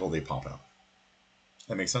next cycle, they pop out.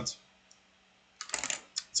 That makes sense?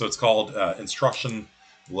 So it's called instruction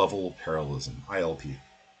level parallelism, ILP.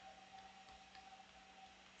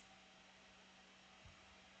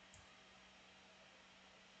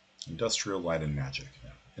 Industrial light and magic.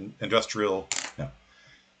 No. Industrial, no.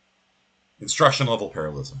 Instruction level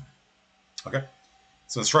parallelism. Okay.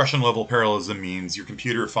 So instruction level parallelism means your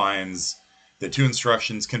computer finds that two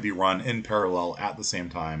instructions can be run in parallel at the same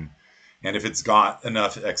time. And if it's got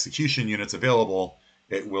enough execution units available,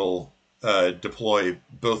 it will deploy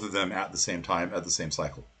both of them at the same time at the same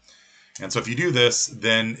cycle. And so if you do this,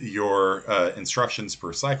 then your instructions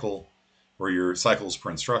per cycle, or your cycles per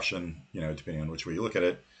instruction, depending on which way you look at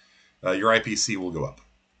it, your IPC will go up.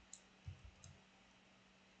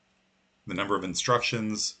 The number of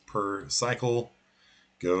instructions per cycle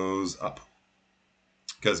goes up.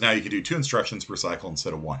 Because now you can do 2 instructions per cycle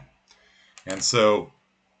instead of 1. And so,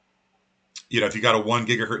 if you got a 1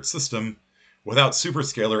 gigahertz system, without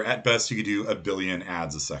superscalar, at best you could do 1 billion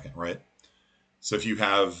adds a second, right? So if you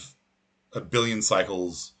have 1 billion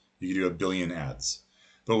cycles, you can do 1 billion adds.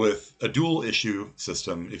 But with a dual issue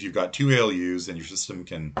system, if you've got 2 ALUs and your system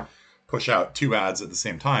can push out 2 adds at the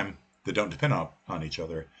same time that don't depend on each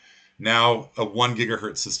other, now a 1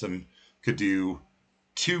 gigahertz system could do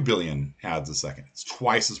 2 billion adds a second. It's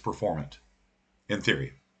twice as performant in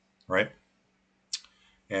theory, right?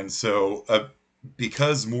 And so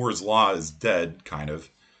because Moore's law is dead, kind of,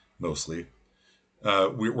 mostly,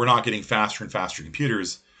 we're not getting faster and faster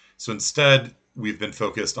computers. So instead, we've been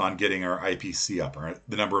focused on getting our IPC up, right?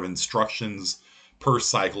 The number of instructions per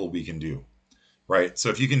cycle we can do, right? So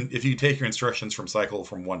if you take your instructions from cycle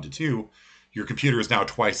from 1 to 2, your computer is now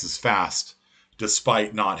twice as fast,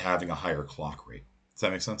 despite not having a higher clock rate. Does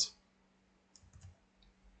that make sense?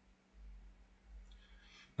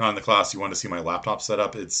 Now in the class, you want to see my laptop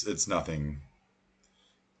setup? It's nothing.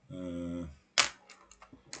 All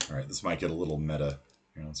right, this might get a little meta.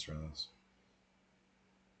 Here, let's try this.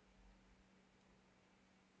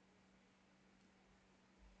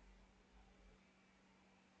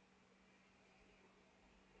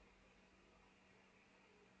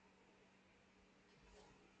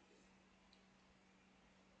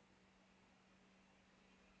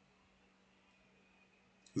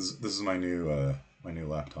 This is my new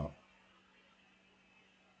laptop.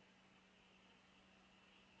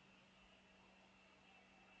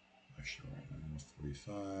 Actually, right now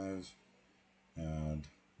 45. Add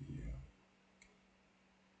video.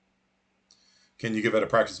 Can you give it a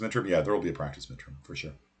practice midterm? Yeah, there will be a practice midterm for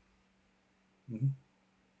sure. Mm-hmm.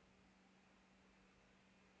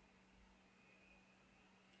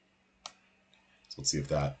 So let's see if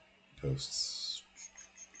that posts.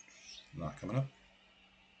 Not coming up.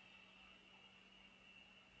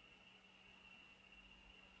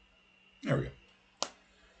 There we go.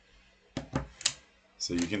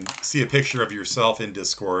 So you can see a picture of yourself in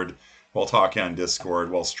Discord while talking on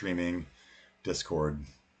Discord, while streaming Discord.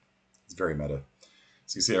 It's very meta.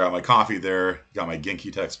 So you see I got my coffee there, got my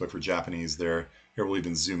Genki textbook for Japanese there. Here we'll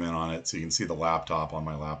even zoom in on it so you can see the laptop on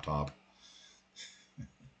my laptop.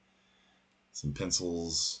 Some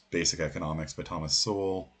pencils, Basic Economics by Thomas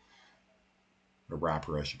Sowell. A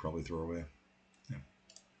wrapper I should probably throw away. Yeah.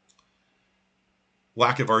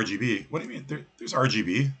 Lack of RGB. What do you mean? There's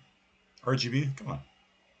RGB. RGB? Come on.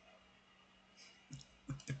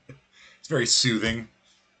 It's very soothing.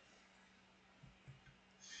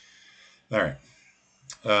 All right.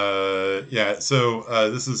 Yeah,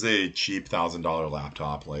 so this is a cheap $1,000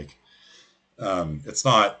 laptop. Like, it's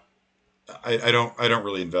not. I don't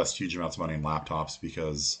really invest huge amounts of money in laptops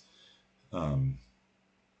because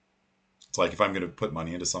it's like if I'm going to put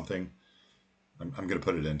money into something, I'm going to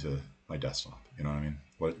put it into my desktop. You know what I mean?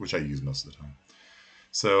 Which I use most of the time.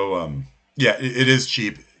 So yeah, it is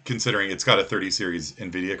cheap considering it's got a 30 series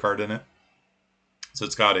NVIDIA card in it. So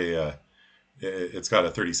it's got a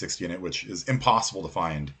 3060 in it, which is impossible to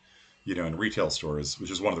find, in retail stores, which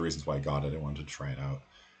is one of the reasons why I got it. I wanted to try it out,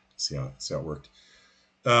 see how it worked.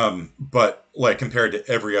 But like compared to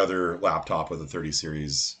every other laptop with a 30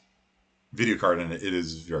 series video card in it, it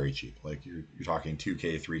is very cheap. Like you're talking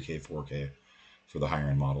 2K, 3K, 4K for the higher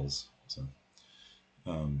end models. So,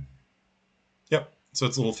 yep. So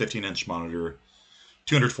it's a little 15-inch monitor,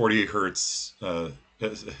 240 hertz,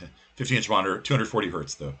 15-inch monitor, 240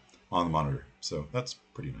 hertz though on the monitor. So that's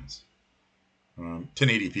pretty nice.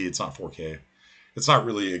 1080p. It's not 4K. It's not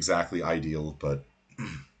really exactly ideal, but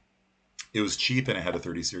it was cheap and it had a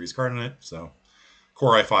 30 series card in it. So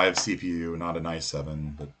Core i5 CPU, not an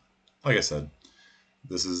i7, but like I said,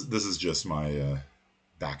 this is just my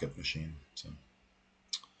backup machine.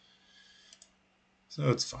 So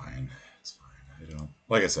it's fine. It's fine. I don't,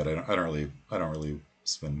 like I said, I don't really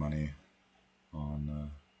spend money on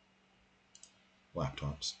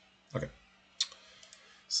laptops. Okay.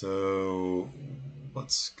 So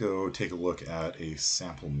let's go take a look at a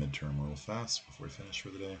sample midterm real fast before we finish for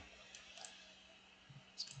the day.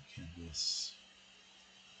 Canvas.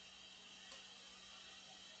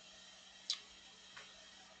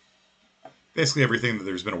 Basically everything that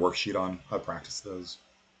there's been a worksheet on, I've practiced those.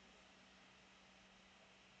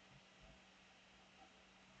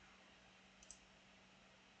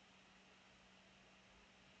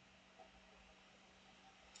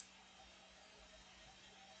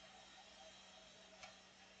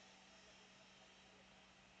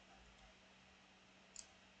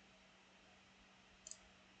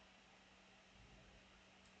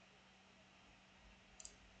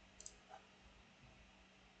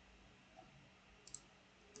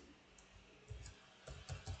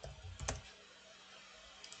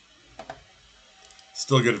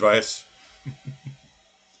 Still good advice.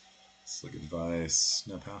 Still good advice.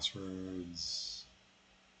 No passwords.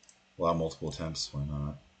 Allow multiple attempts. Why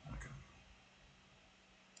not? Okay.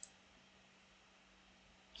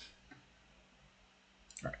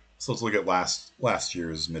 All right. So let's look at last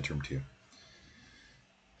year's midterm 2.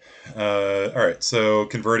 All right. So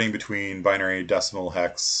converting between binary, decimal,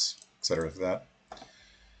 hex, etc. With that.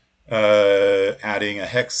 Adding a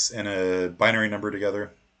hex and a binary number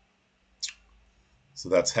together. So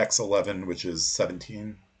that's hex 11, which is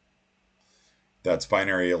 17. That's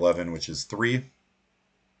binary 11, which is 3.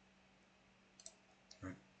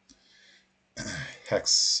 Right.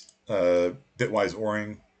 Hex bitwise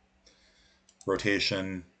ORing,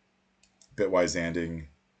 rotation, bitwise ANDing,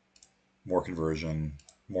 more conversion,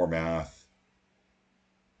 more math,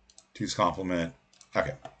 2's complement.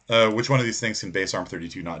 Okay. Which one of these things can base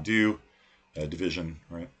ARM32 not do? Division,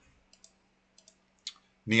 right?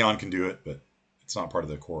 Neon can do it, but it's not part of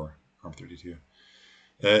the core ARM32.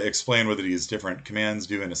 Explain what these different commands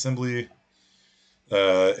do in assembly.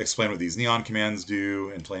 Explain what these neon commands do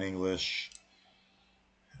in plain English.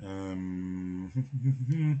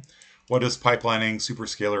 What is pipelining,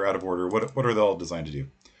 superscalar, out of order? What are they all designed to do?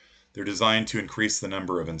 They're designed to increase the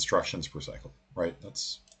number of instructions per cycle, right?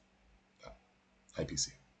 That's IPC,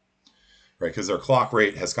 right? Because their clock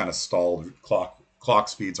rate has kind of stalled. Clock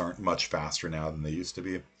speeds aren't much faster now than they used to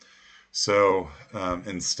be. So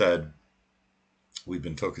instead, we've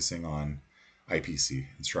been focusing on IPC,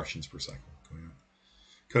 instructions per cycle.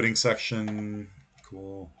 Coding section,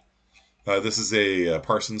 cool. This is a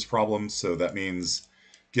Parsons problem, so that means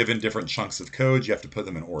given different chunks of code, you have to put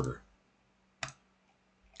them in order.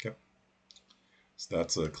 Okay. So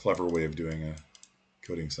that's a clever way of doing a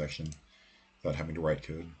coding section without having to write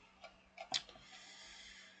code.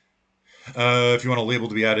 If you want a label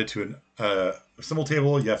to be added to a symbol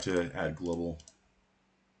table, you have to add global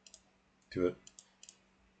to it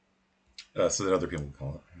so that other people can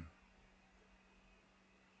call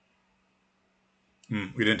it.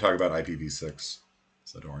 We didn't talk about IPv6,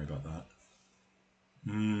 so don't worry about that.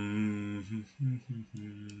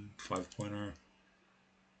 5-pointer.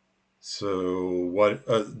 So what?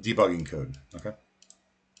 Debugging code. Okay,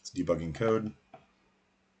 it's debugging code.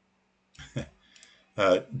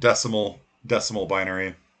 Decimal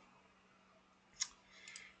binary,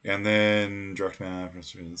 and then direct map.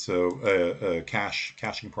 So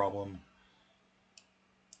caching problem.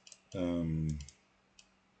 Again,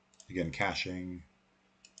 caching,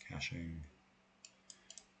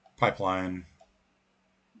 pipeline.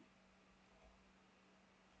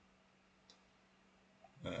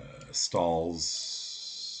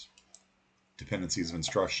 Stalls, dependencies of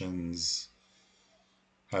instructions.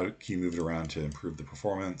 How can you move it around to improve the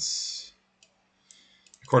performance?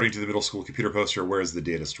 According to the middle school computer poster, where is the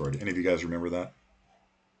data stored? Any of you guys remember that?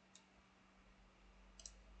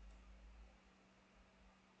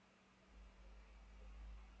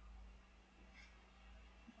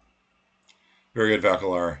 Very good,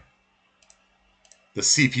 Vacalar. The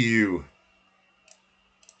CPU.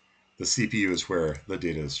 The CPU is where the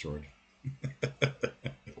data is stored.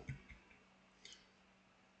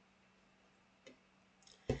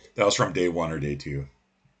 That was from day 1 or day 2.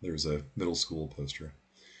 There's a middle school poster.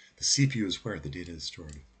 The CPU is where the data is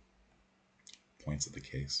stored. Points at the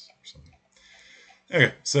case or something.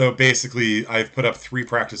 Okay, so basically, I've put up 3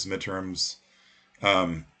 practice midterms.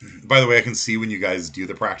 By the way, I can see when you guys do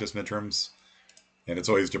the practice midterms, and it's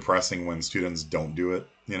always depressing when students don't do it,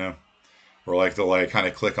 you know? Or like they'll like kind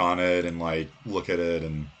of click on it and like look at it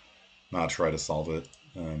and not try to solve it.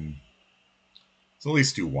 So at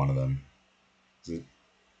least do one of them. Is it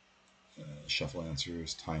shuffle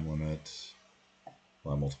answers, time limit,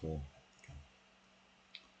 multiple? Okay.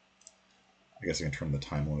 I guess I can turn the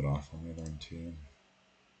time limit off on the other one too.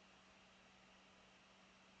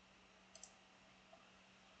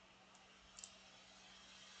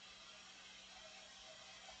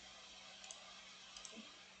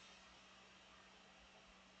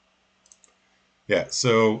 Yeah,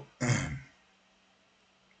 so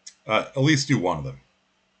at least do one of them.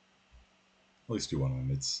 At least do one of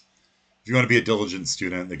them. It's if you want to be a diligent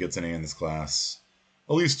student that gets an A in this class,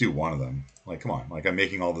 at least do one of them. Like, come on, like I'm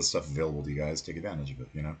making all this stuff available to you guys. Take advantage of it,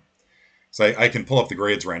 you know. So I can pull up the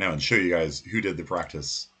grades right now and show you guys who did the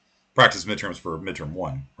practice midterms for midterm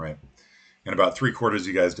 1, right? And about 3/4 of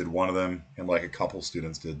you guys did one of them, and like a couple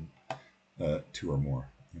students did 2 or more.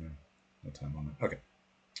 You know, no time on it. Okay,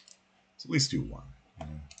 so at least do one.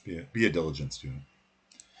 You know, be a diligent student.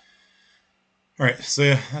 All right, so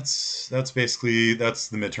yeah, that's basically the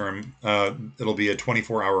midterm. It'll be a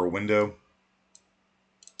 24-hour window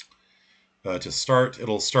to start.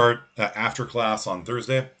 It'll start after class on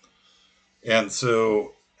Thursday, and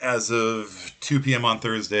so as of 2 p.m. on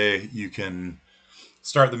Thursday, you can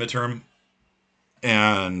start the midterm,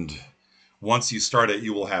 and once you start it,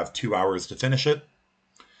 you will have 2 hours to finish it.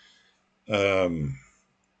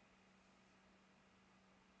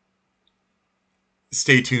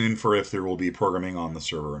 Stay tuned for if there will be programming on the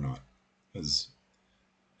server or not, as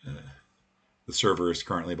the server is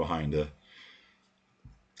currently behind a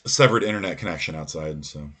severed internet connection outside.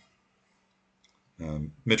 So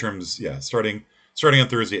midterms, yeah, starting on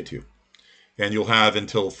Thursday at 2, and you'll have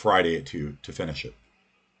until Friday at 2 to finish it.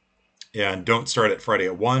 And don't start at Friday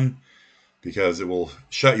at 1 because it will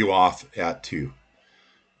shut you off at 2.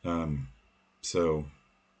 So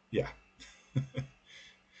yeah.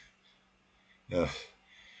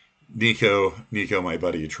 Nico, my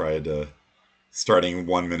buddy, tried starting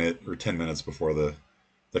 1 minute or 10 minutes before the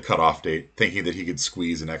cutoff date, thinking that he could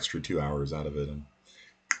squeeze an extra 2 hours out of it. And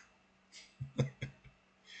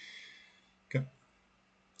okay,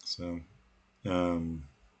 so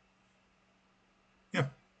yeah,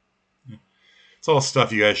 it's all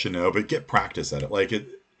stuff you guys should know, but get practice at it. Like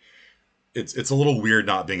it's a little weird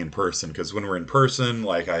not being in person, because when we're in person,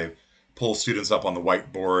 like I pull students up on the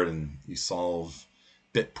whiteboard and you solve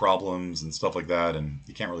bit problems and stuff like that, and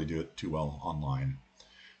you can't really do it too well online.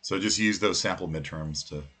 So just use those sample midterms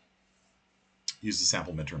to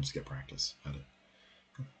get practice at it.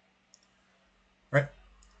 All right.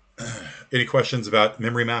 Any questions about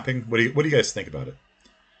memory mapping? What do you guys think about it?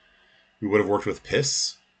 We would have worked with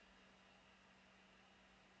PIS.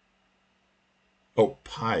 Oh,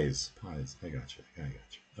 pies. I got you.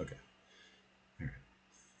 Okay. All right.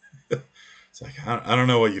 It's like I don't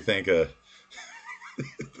know what you think. The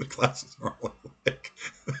classes are like.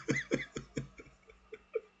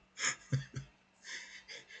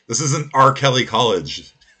 This isn't R. Kelly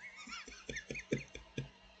College.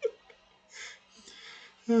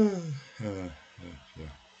 Yeah,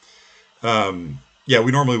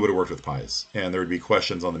 we normally would have worked with pies, and there would be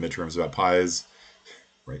questions on the midterms about pies,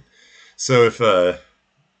 right? So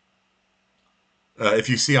if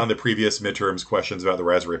you see on the previous midterms questions about the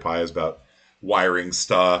Raspberry Pis about wiring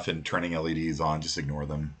stuff and turning LEDs on, just ignore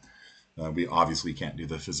them. We obviously can't do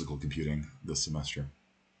the physical computing this semester.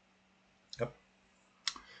 Yep.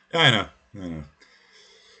 Yeah, I know.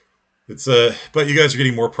 It's but you guys are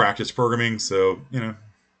getting more practice programming, so you know,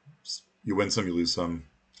 you win some, you lose some.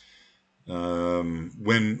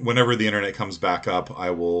 Whenever the internet comes back up,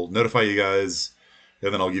 I will notify you guys,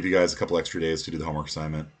 and then I'll give you guys a couple extra days to do the homework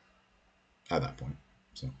assignment at that point.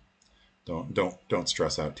 So don't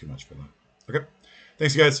stress out too much for that. Okay,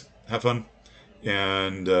 thanks, you guys. Have fun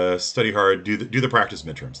and study hard. Do the practice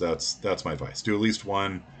midterms. That's my advice. Do at least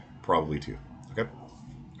one, probably 2. Okay.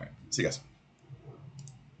 All right. See you guys.